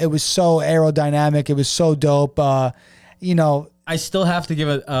 It was so aerodynamic, it was so dope. I still have to give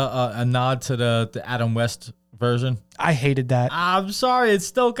a nod to the Adam West version. I hated that. I'm sorry, it's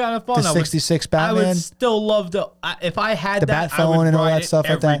still kind of fun. The 66 Batman. I would still love if I had the that, bat phone and all that stuff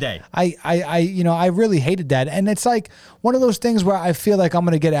every like that. Day. I really hated that, and it's like one of those things where I feel like I'm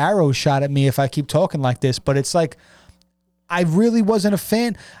gonna get arrows shot at me if I keep talking like this. But it's like I really wasn't a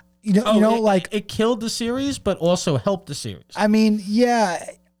fan. It killed the series, but also helped the series. I mean, yeah,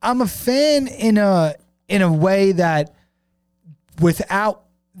 I'm a fan in a way that without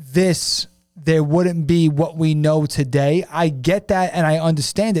this, there wouldn't be what we know today. I get that and I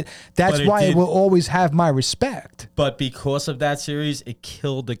understand it. That's why it will always have my respect. But because of that series, it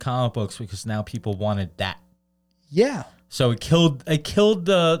killed the comic books because now people wanted that. Yeah. So it killed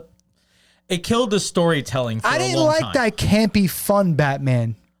the storytelling for I didn't a long like time. that campy fun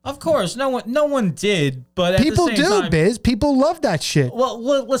Batman. Of course, no one did, but people at the same time, Biz. People love that shit. Well,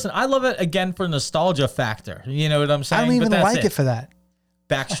 listen, I love it again for nostalgia factor. You know what I'm saying? I don't even like it for that.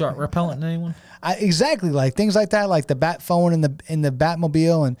 Back shot repellent, anyone? Exactly, like things like that, like the bat phone in the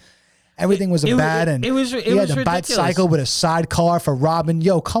Batmobile, and everything was a bat, and it was the ridiculous. bat cycle with a sidecar for Robin.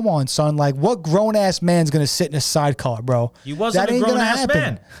 Yo, come on, son! Like, what grown ass man's gonna sit in a sidecar, bro? He wasn't a grown ass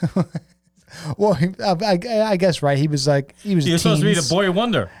man. Well, I guess right. He was supposed to be the boy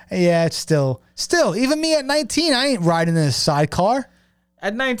wonder. Yeah, it's still. Even me at 19, I ain't riding in a sidecar.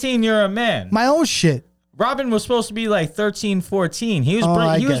 At 19, you're a man. My own shit. Robin was supposed to be like 13, 14. He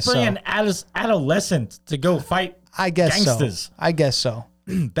was bringing adolescent to go fight gangsters. So. I guess so.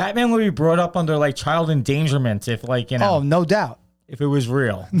 Batman would be brought up under like child endangerment if Oh, no doubt. if it was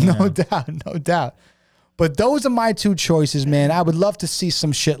real. No doubt, no doubt. But those are my two choices, man. I would love to see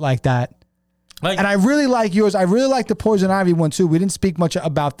some shit like that. Like, And I really like yours. I really like the Poison Ivy one too. We didn't speak much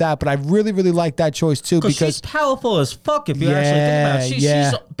about that, but I really, really like that choice too because she's powerful as fuck if you actually think about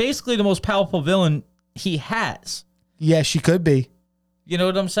it. She's basically the most powerful villain he has. Yeah, she could be. You know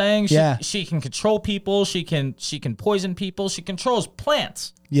what I'm saying? Yeah. She can control people. She can poison people. She controls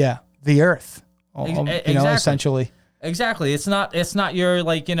plants. Yeah, the Earth. Exactly. Essentially. Exactly. It's not your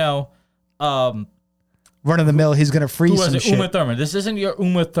like Run of the mill. He's gonna freeze who was some it? shit. Uma Thurman. This isn't your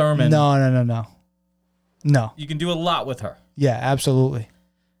Uma Thurman. No. You can do a lot with her. Yeah, absolutely.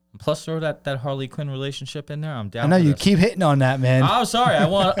 Plus, throw that Harley Quinn relationship in there. I'm down. I know for you this. keep hitting on that, man. I'm sorry. I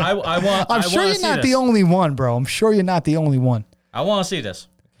want. I'm sure you're not the only one, bro. I'm sure you're not the only one. I want to see this.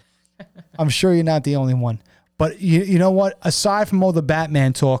 I'm sure you're not the only one. But you know what? Aside from all the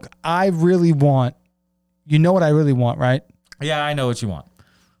Batman talk, I really want. You know what I really want, right? Yeah, I know what you want.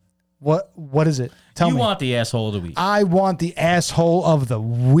 What is it? Tell me. You want the asshole of the week. I want the asshole of the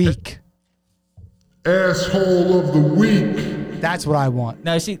week. Asshole of the week. That's what I want.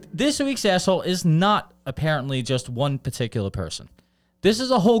 Now, you see, this week's asshole is not apparently just one particular person. This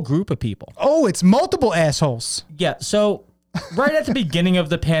is a whole group of people. Oh, it's multiple assholes. Yeah, so right at the beginning of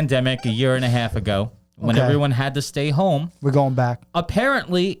the pandemic, a year and a half ago, when Okay. everyone had to stay home, We're going back.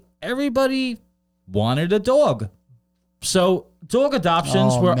 apparently everybody wanted a dog. So dog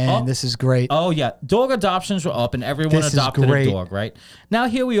adoptions Oh were man, up. this is great. Oh, yeah. Dog adoptions were up and everyone This is adopted a great. dog, right? Now,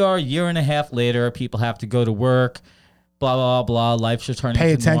 here we are, a year and a half later. People have to go to work, blah, blah, blah. Life's returning Pay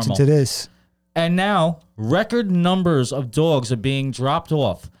to attention normal. to this. And now, record numbers of dogs are being dropped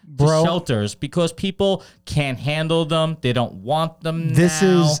off to Bro. shelters because people can't handle them. They don't want them This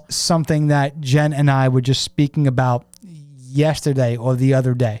now. is something that Jen and I were just speaking about yesterday or the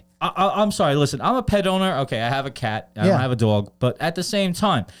other day. I'm sorry. Listen, I'm a pet owner. Okay, I have a cat. I Yeah. don't have a dog. But at the same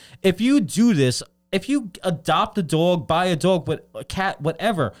time, if you do this, if you adopt a dog, buy a dog, a cat,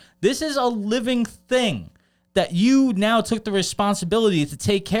 whatever, this is a living thing that you now took the responsibility to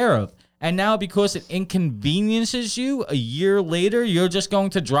take care of. And now because it inconveniences you a year later, you're just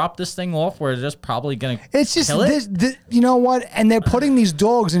going to drop this thing off where it's just probably going to It's just kill it? this, you know what? And they're putting these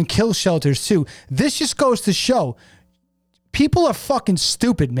dogs in kill shelters too. This just goes to show people are fucking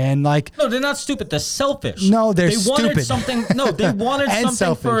stupid, man. Like, No, they're not stupid. They're selfish. No, they're they wanted stupid. something. No, they wanted And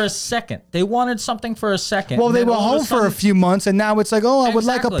something for selfish. a second. They wanted something for a second. well, and they then were all of home for a sudden- few months, and now it's like, oh, I would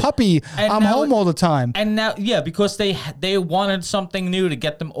like a Exactly. puppy. And I'm now home it- all the time. And now, yeah, because they wanted something new to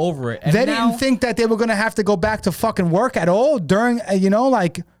get them over it. And They now, didn't think that they were gonna have to go back to fucking work at all during,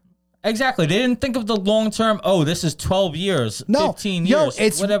 like. exactly. They didn't think of the long term. Oh, this is 12 years, No, 15 yo, years,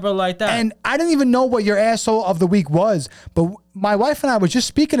 it's whatever like that. And I didn't even know what your asshole of the week was, but my wife and I were just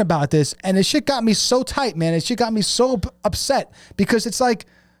speaking about this, and it shit got me so tight, man. It shit got me so upset because it's like,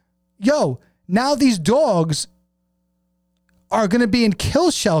 yo, now these dogs are gonna be in kill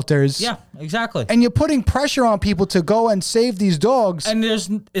shelters. yeah, exactly. And you're putting pressure on people to go and save these dogs. And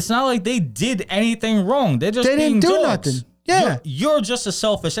it's not like they did anything wrong. They're just They didn't being do dogs. nothing. Yeah. You're just a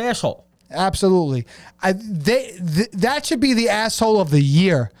selfish asshole. Absolutely. That should be the asshole of the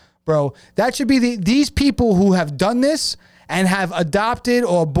year, bro. That should be these people who have done this and have adopted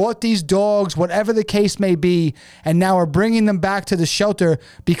or bought these dogs, whatever the case may be, and now are bringing them back to the shelter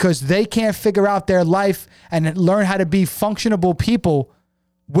because they can't figure out their life and learn how to be functionable people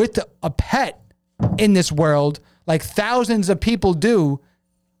with a pet in this world, like thousands of people do.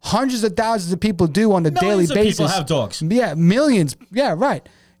 Hundreds of thousands of people do on a daily Millions of basis. people have dogs. Yeah, millions. Yeah, right.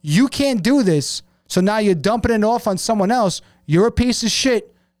 You can't do this. So now you're dumping it off on someone else. You're a piece of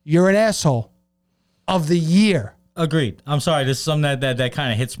shit. You're an asshole of the year. Agreed. I'm sorry. This is something that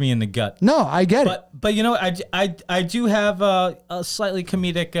kind of hits me in the gut. No, I get it. But you know, I do have a slightly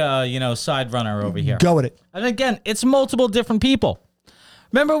comedic side runner over here. Go with it. And again, it's multiple different people.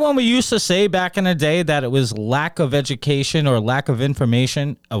 Remember when we used to say back in the day that it was lack of education or lack of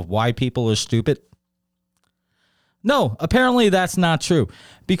information of why people are stupid? No, apparently that's not true.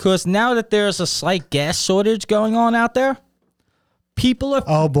 Because now that there's a slight gas shortage going on out there, people are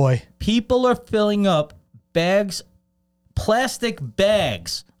Oh boy. filling up plastic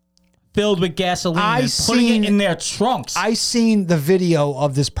bags filled with gasoline and putting it in their trunks. I seen the video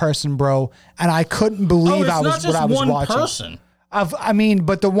of this person, bro, and I couldn't believe it's not what just I was one watching. person.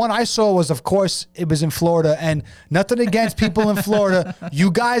 But the one I saw was, of course, it was in Florida, and nothing against people in Florida. You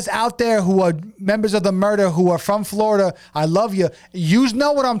guys out there who are members of the murder, who are from Florida, I love you. You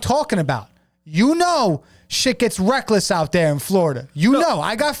know what I'm talking about. You know shit gets reckless out there in Florida. You know.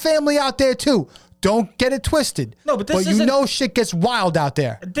 I got family out there too. Don't get it twisted. No, but this you isn't- know shit gets wild out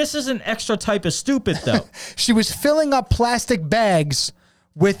there. This is an extra type of stupid, though. She was filling up plastic bags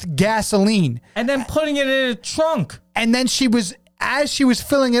with gasoline. And then putting it in a trunk. And then as she was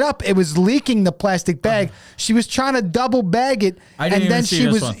filling it up, it was leaking the plastic bag. She was trying to double bag it. I didn't and even then see she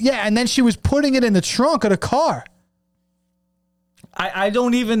this was one. and then she was putting it in the trunk of the car. I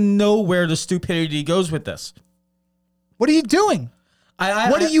don't even know where the stupidity goes with this. What are you doing?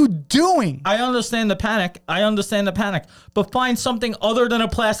 What are you doing? I understand the panic. But find something other than a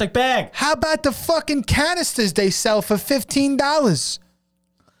plastic bag. How about the fucking canisters they sell for $15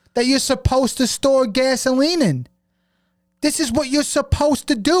 that you're supposed to store gasoline in? This is what you're supposed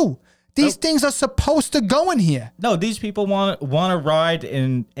to do. These things are supposed to go in here. No, these people want to ride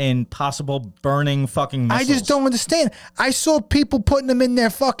in possible burning fucking missiles. I just don't understand. I saw people putting them in their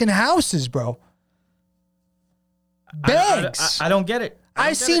fucking houses, bro. Bags. I don't get it.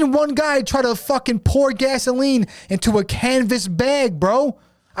 I seen one guy try to fucking pour gasoline into a canvas bag, bro.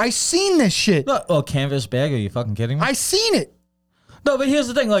 I seen this shit. Look, oh, canvas bag? Are you fucking kidding me? I seen it. No, but here's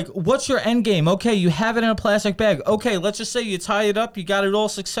the thing. Like, what's your end game? Okay, you have it in a plastic bag. Okay, let's just say you tie it up. You got it all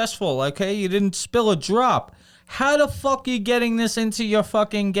successful. Okay, you didn't spill a drop. How the fuck are you getting this into your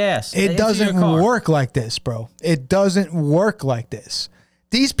fucking gas? It into doesn't your car? work like this, bro. It doesn't work like this.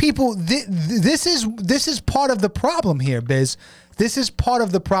 These people, this is part of the problem here, Biz. This is part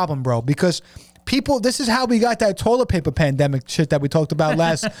of the problem, bro, because people, this is how we got that toilet paper pandemic shit that we talked about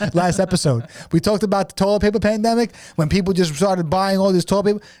last episode. We talked about the toilet paper pandemic when people just started buying all this toilet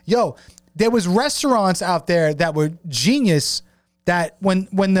paper. Yo, there was restaurants out there that were genius that when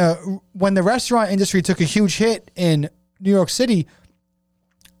the restaurant industry took a huge hit in New York City,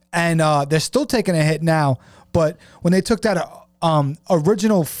 and they're still taking a hit now, but when they took that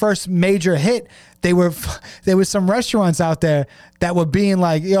original first major hit, there was some restaurants out there that were being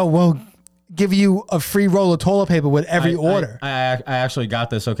like, yo, we'll give you a free roll of toilet paper with every order. I actually got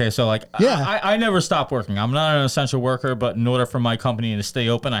this. Okay, so like, Yeah. I never stopped working. I'm not an essential worker, but in order for my company to stay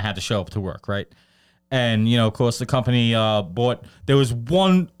open, I had to show up to work, right? And you know, of course, the company there was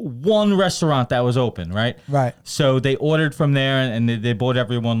one restaurant that was open, right? Right. So they ordered from there, and they bought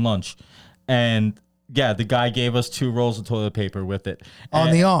everyone lunch, and yeah, the guy gave us 2 rolls of toilet paper with it On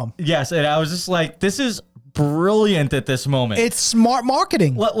And- the arm. Yes, and I was just like, this is brilliant at this moment. It's smart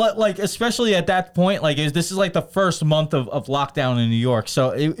marketing. Like, especially at that point, like this is like the first month of lockdown in New York,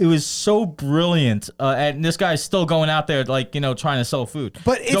 so it was so brilliant. And this guy's still going out there, like, you know, trying to sell food.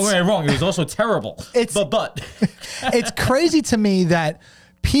 But don't get me wrong, it was also terrible. But It's crazy to me that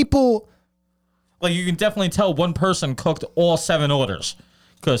people like, you can definitely tell one person cooked all 7 orders.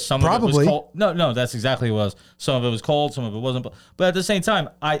 Because some of it Probably. was cold. No, that's exactly what it was. Some of it was cold, some of it wasn't. But at the same time,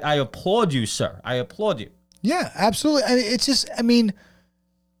 I applaud you, sir. I applaud you. Yeah, absolutely. I mean, it's just, I mean,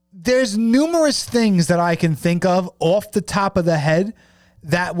 there's numerous things that I can think of off the top of the head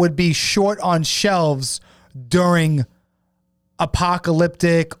that would be short on shelves during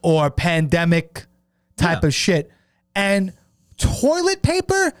apocalyptic or pandemic type of shit. And toilet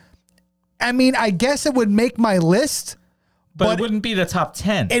paper, I mean, I guess it would make my list, But it wouldn't be the top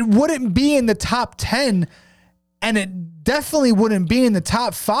 10. it wouldn't be in the top 10, and it definitely wouldn't be in the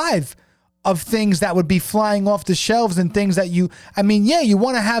top 5 of things that would be flying off the shelves and things that you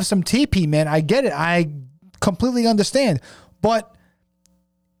want to have some TP, man. I get it. I completely understand. But,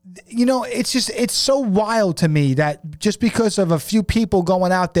 you know, it's so wild to me that just because of a few people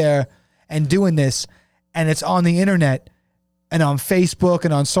going out there and doing this, and it's on the internet and on Facebook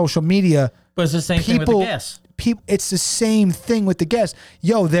and on social media. But it's the same thing with the gas. It's the same thing with the gas.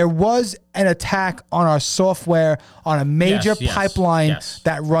 Yo, there was an attack on our software on a major Yes, pipeline yes.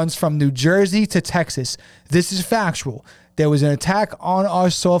 that runs from New Jersey to Texas. This is factual. There was an attack on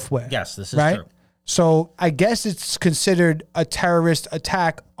our software. Yes, this is right? true. So I guess it's considered a terrorist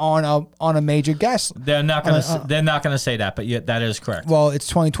attack on a major gas. They're not gonna say that, but yeah, that is correct. Well, it's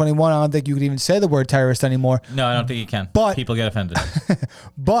 2021. I don't think you could even say the word terrorist anymore. No, I don't think you can. But- people get offended.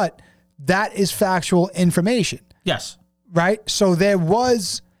 But that is factual information. Yes. Right? So there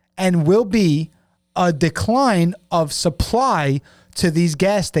was and will be a decline of supply to these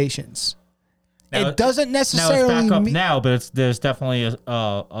gas stations. Now, it doesn't necessarily now it's back up mean, now, but there's definitely a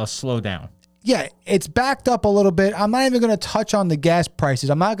slowdown. yeah, it's backed up a little bit. I'm not even going to touch on the gas prices.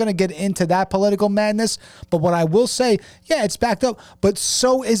 I'm not going to get into that political madness, but what I will say, yeah, it's backed up, but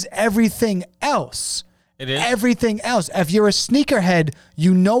so is everything else. It is? Everything else. If you're a sneakerhead,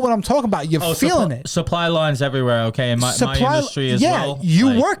 you know what I'm talking about. You're feeling it. Supply lines everywhere, okay? In my industry as well. Yeah, you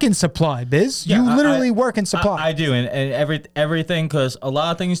like- work in supply, Biz. Yeah, you literally I- work in supply. I do, and everything, because a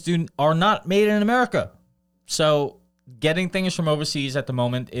lot of things are not made in America. So getting things from overseas at the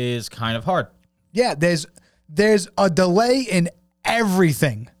moment is kind of hard. Yeah, there's a delay in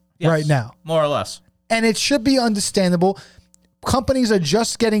everything Yes, right now. more or less. And it should be understandable. Companies are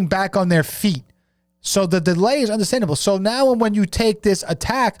just getting back on their feet. So the delay is understandable. So now when you take this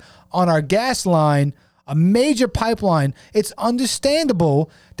attack on our gas line, a major pipeline, it's understandable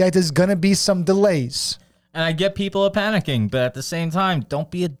that there's going to be some delays. And I get people are panicking, but at the same time,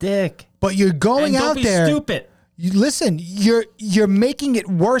 don't be a dick. But you're going And out don't be there. stupid. You're making it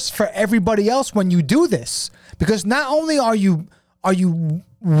worse for everybody else when you do this. Because not only are you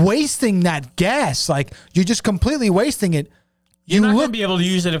wasting that gas, like you're just completely wasting it. You're not going to be able to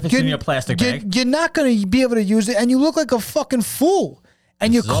use it if it's in your plastic bag. You're not going to be able to use it, and you look like a fucking fool.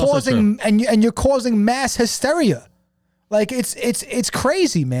 And This is also you're causing mass hysteria. Like it's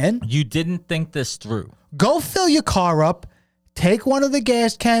crazy, man. You didn't think this through. Go fill your car up, take one of the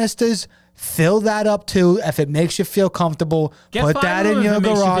gas canisters, fill that up too. If it makes you feel comfortable, Get put five that of in them if your it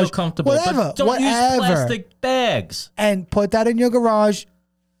makes you garage. feel comfortable, Whatever, but don't use plastic bags. And put that in your garage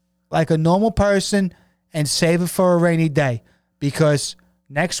like a normal person and save it for a rainy day. Because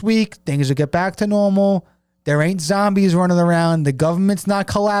next week, things will get back to normal. There ain't zombies running around. The government's not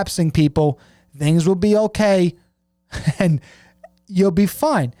collapsing, people. Things will be okay. And you'll be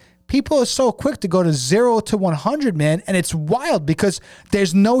fine. People are so quick to go to 0 to 100, man. And it's wild because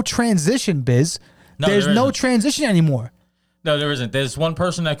there's no transition, Biz. No, There's there no isn't. transition anymore. No, there isn't. There's one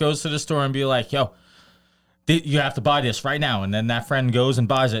person that goes to the store and be like, yo, you have to buy this right now. And then that friend goes and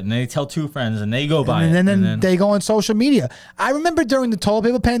buys it. And they tell two friends and they go buy it. And then they go on social media. I remember during the toilet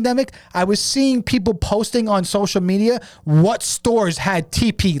paper pandemic, I was seeing people posting on social media what stores had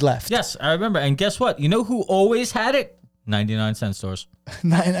TP left. Yes, I remember. And guess what? You know who always had it? 99-cent stores.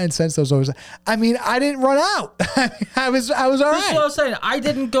 99 cents those stores. I mean, I didn't run out. I was all That's what I right. was saying. I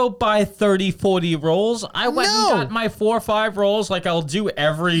didn't go buy 30, 40 rolls. I went No. and got my 4 or 5 rolls like I'll do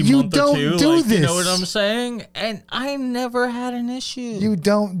every You month or don't two. do like, this. You know what I'm saying? And I never had an issue. You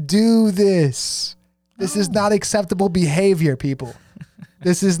don't do this. This is not acceptable behavior, people.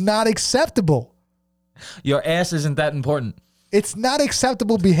 This is not acceptable. Your ass isn't that important. It's not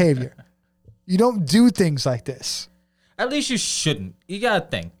acceptable behavior. You don't do things like this. At least you shouldn't. You gotta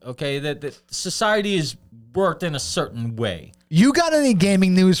think, okay, that society is worked in a certain way. You got any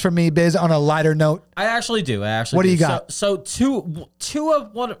gaming news for me, Biz, on a lighter note? I actually do. What do you got? So two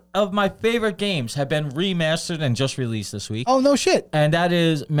of one of my favorite games have been remastered and just released this week. Oh, no shit. And that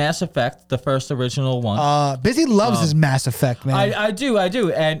is Mass Effect, the first original one. Busy loves his Mass Effect, man. I do.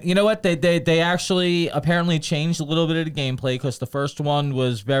 And you know what? They actually apparently changed a little bit of the gameplay because the first one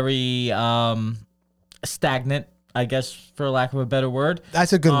was very stagnant, I guess, for lack of a better word.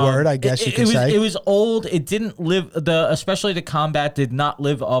 That's a good word, I guess you could say. It was old. It didn't live especially the combat did not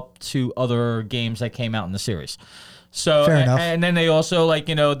live up to other games that came out in the series. So Fair enough. And then they also they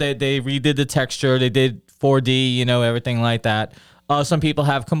redid the texture. They did 4D, everything like that. Some people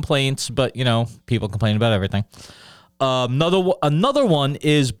have complaints, but people complain about everything. Another one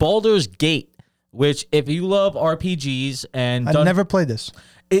is Baldur's Gate, which if you love RPGs and I've never played this.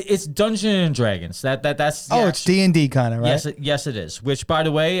 it's Dungeons and Dragons. That's Oh, it's D&D kind of, right? Yes, it is. Which, by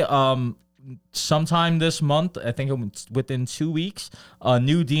the way, sometime this month, I think it's within 2 weeks, a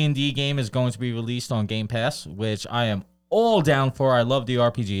new D&D game is going to be released on Game Pass, which I am all down for. I love the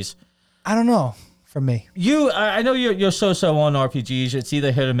RPGs. I don't know for me. I know you're so on RPGs. It's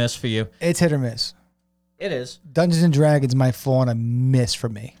either hit or miss for you. It's hit or miss. It is. Dungeons and Dragons might fall on a miss for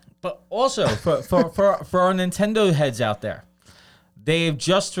me. But also for our Nintendo heads out there, they've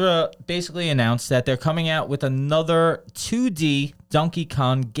just basically announced that they're coming out with another 2D Donkey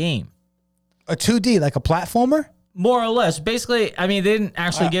Kong game. A 2D, like a platformer? More or less. Basically, I mean, they didn't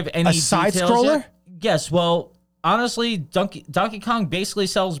actually give any side details scroller? yet. Yes, well, honestly, Donkey Kong basically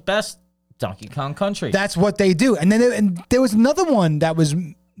sells best Donkey Kong Country. That's what they do. And then there was another one that was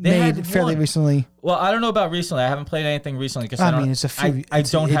had made fairly one. recently. Well, I don't know about recently. I haven't played anything recently because I mean, it's a few. I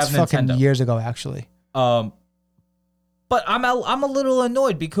don't have it's fucking Nintendo. years ago, actually. But I'm a little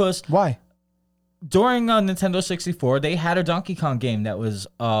annoyed because Why? during Nintendo 64, they had a Donkey Kong game that was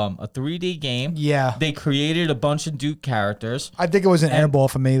a 3D game. Yeah. They created a bunch of Duke characters. I think it was an airball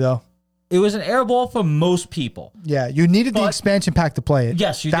for me, though. It was an airball for most people. Yeah, you needed the But- expansion pack to play it.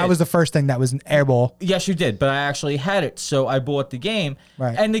 Yes, you That did. was the first thing that was an airball. Yes, you did, but I actually had it, so I bought the game.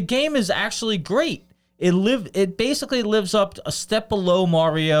 Right. And the game is actually great. It basically lives up a step below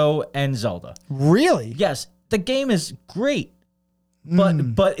Mario and Zelda. Really? Yes, the game is great.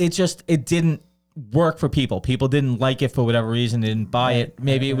 But it didn't work for people. People didn't like it for whatever reason, they didn't buy it.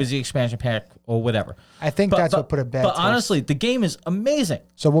 Maybe it was the expansion pack or whatever. I think that's what put a bad But taste. honestly, the game is amazing.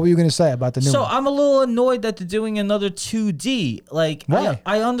 So what were you going to say about the new So one? I'm a little annoyed that they're doing another 2D. Like, Why?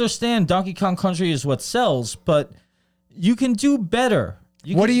 I understand Donkey Kong Country is what sells, but you can do better.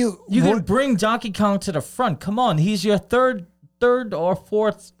 What do you- You can what- bring Donkey Kong to the front. Come on, he's your third or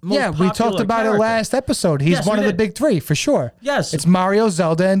fourth most Yeah, we talked popular about character. it last episode. He's Yes, one we of the did. big three for sure. Yes. It's Mario,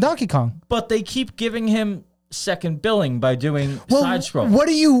 Zelda, and Donkey Kong. But they keep giving him second billing by doing side scroll. What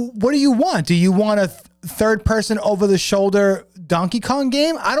do you want? Do you want a third person over the shoulder Donkey Kong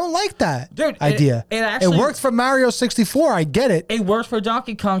game? I don't like that Dude, idea. it actually- worked for Mario 64. I get it. It worked for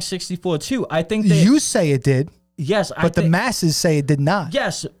Donkey Kong 64 too. I think they You say it did, yes, but the masses say it did not.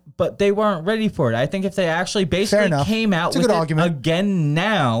 yes, but they weren't ready for it. I think if they actually basically enough. came out It's a with good it argument. again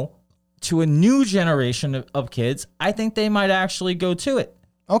now to a new generation of kids, I think they might actually go to it.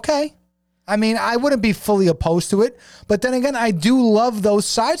 Okay. I mean, I wouldn't be fully opposed to it, but then again, I do love those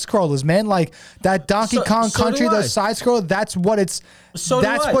side scrollers, man. Like that Donkey Kong so do Country, I. the side scroller. That's what it's. So do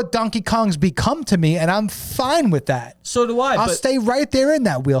that's I. what Donkey Kong's become to me, and I'm fine with that. So do I. I'll but stay right there in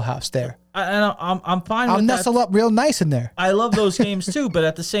that wheelhouse there. I'm fine I'll with that. nestle up real nice in there. I love those games too, but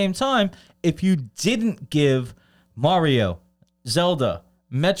at the same time, if you didn't give Mario, Zelda,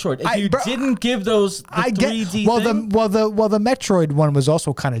 Metroid, if you didn't give those the I 3D get well thing, the Metroid one was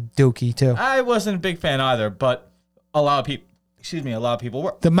also kind of dooky too. I wasn't a big fan either, but a lot of people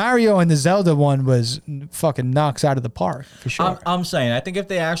were. The Mario and the Zelda one was fucking knocks out of the park for sure. I'm saying, I think if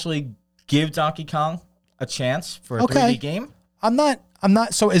they actually give Donkey Kong a chance for a Okay. 3D game, I'm not.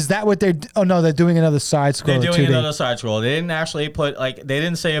 So is that what they're? Oh no, they're doing another side they're scroller. doing 2D. another side scroll. They didn't actually put they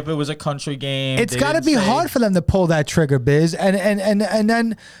didn't say if it was a country game. It's They got to didn't be say- hard for them to pull that trigger, Biz, and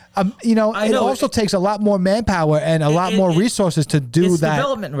then you know, I it know, also takes a lot more manpower and a lot more resources to do It's that.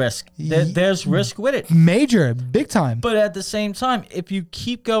 development risk. There's risk with it. Major, big time. But at the same time, if you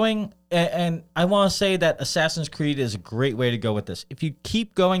keep going, and I want to say that Assassin's Creed is a great way to go with this. If you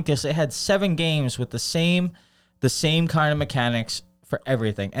keep going, because they had 7 games with the same kind of mechanics for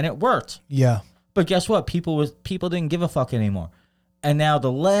everything, and it worked. Yeah. But guess what? People didn't give a fuck anymore. And now the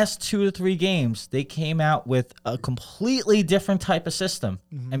last 2 or 3 games, they came out with a completely different type of system,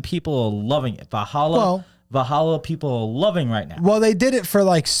 and people are loving it. Valhalla, people are loving right now. Well, they did it for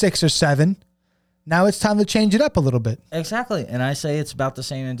like 6 or 7. Now it's time to change it up a little bit. Exactly. And I say it's about the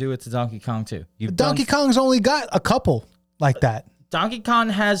same and do it to Donkey Kong too. Donkey Kong's only got a couple like that. Donkey Kong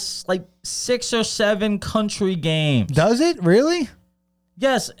has like 6 or 7 country games. Does it really?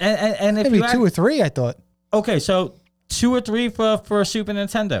 Yes, and if Maybe you 2 or 3. I thought. okay, so 2 or 3 for Super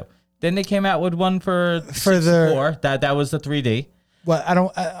Nintendo. Then they came out with one for 64. That was the 3D. Well, I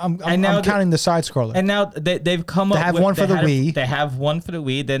don't. I'm now counting the side scroller. And now they've come up. have with, one for the Wii. They have one for the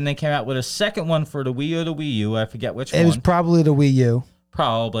Wii. Then they came out with a second one for the Wii or the Wii U. I forget which It one. was probably the Wii U.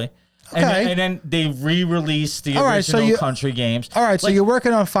 Probably. Okay. And then they re-released the All right, so original you- country games. All right, so Like, you're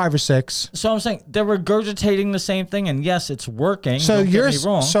working on 5 or 6. So I'm saying they're regurgitating the same thing, and yes, it's working. So don't you're get me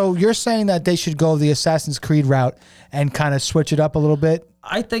wrong. so you're saying that they should go the Assassin's Creed route and kind of switch it up a little bit.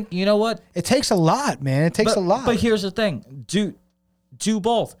 I think you know what. It takes a lot, man. It takes a lot. But here's the thing: do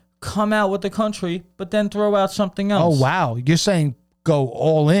both. Come out with the country, but then throw out something oh else. wow, you're saying go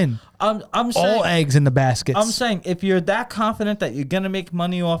all in, I'm saying. all eggs in the baskets. I'm saying if you're that confident that you're gonna make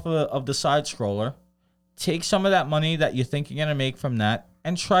money off of the side scroller, take some of that money that you think you're gonna make from that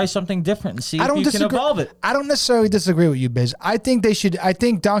and try something different and see if you can evolve it. I don't necessarily disagree with you, Biz. I think they should. I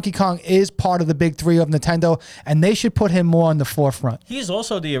think Donkey Kong is part of the big 3 of Nintendo, and they should put him more on the forefront. He's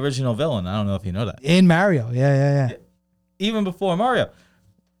also the original villain. I don't know if you know that. In Mario, yeah. Even before Mario.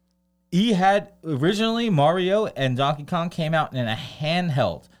 He had originally Mario and Donkey Kong came out in a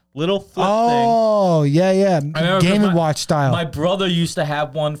handheld little flip thing. Oh, yeah. I remember Game and my- Watch style. My brother used to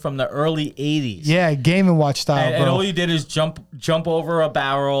have one from the early 80s. Yeah, Game and Watch style, And bro. all you did is jump over a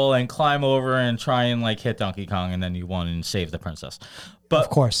barrel and climb over and try and like hit Donkey Kong, and then you won and save the princess. But of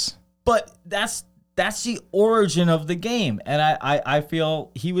course. But that's the origin of the game, and I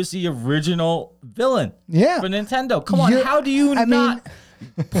feel he was the original villain. Yeah. For Nintendo. Come on, You're- how do you I not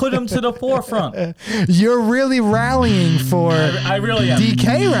put him to the forefront? You're really rallying for I really am.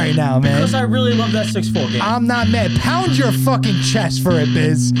 DK right now, man. Because I really love that 6-4 game. I'm not mad. Pound your fucking chest for it,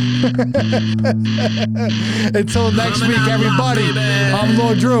 Biz. Until next week, everybody. I'm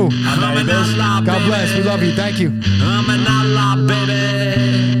Lord Drew. God bless. We love you. Thank you. I'm an outlaw,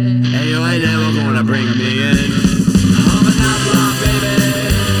 baby. Hey, yo, hey, they were gonna bring me in.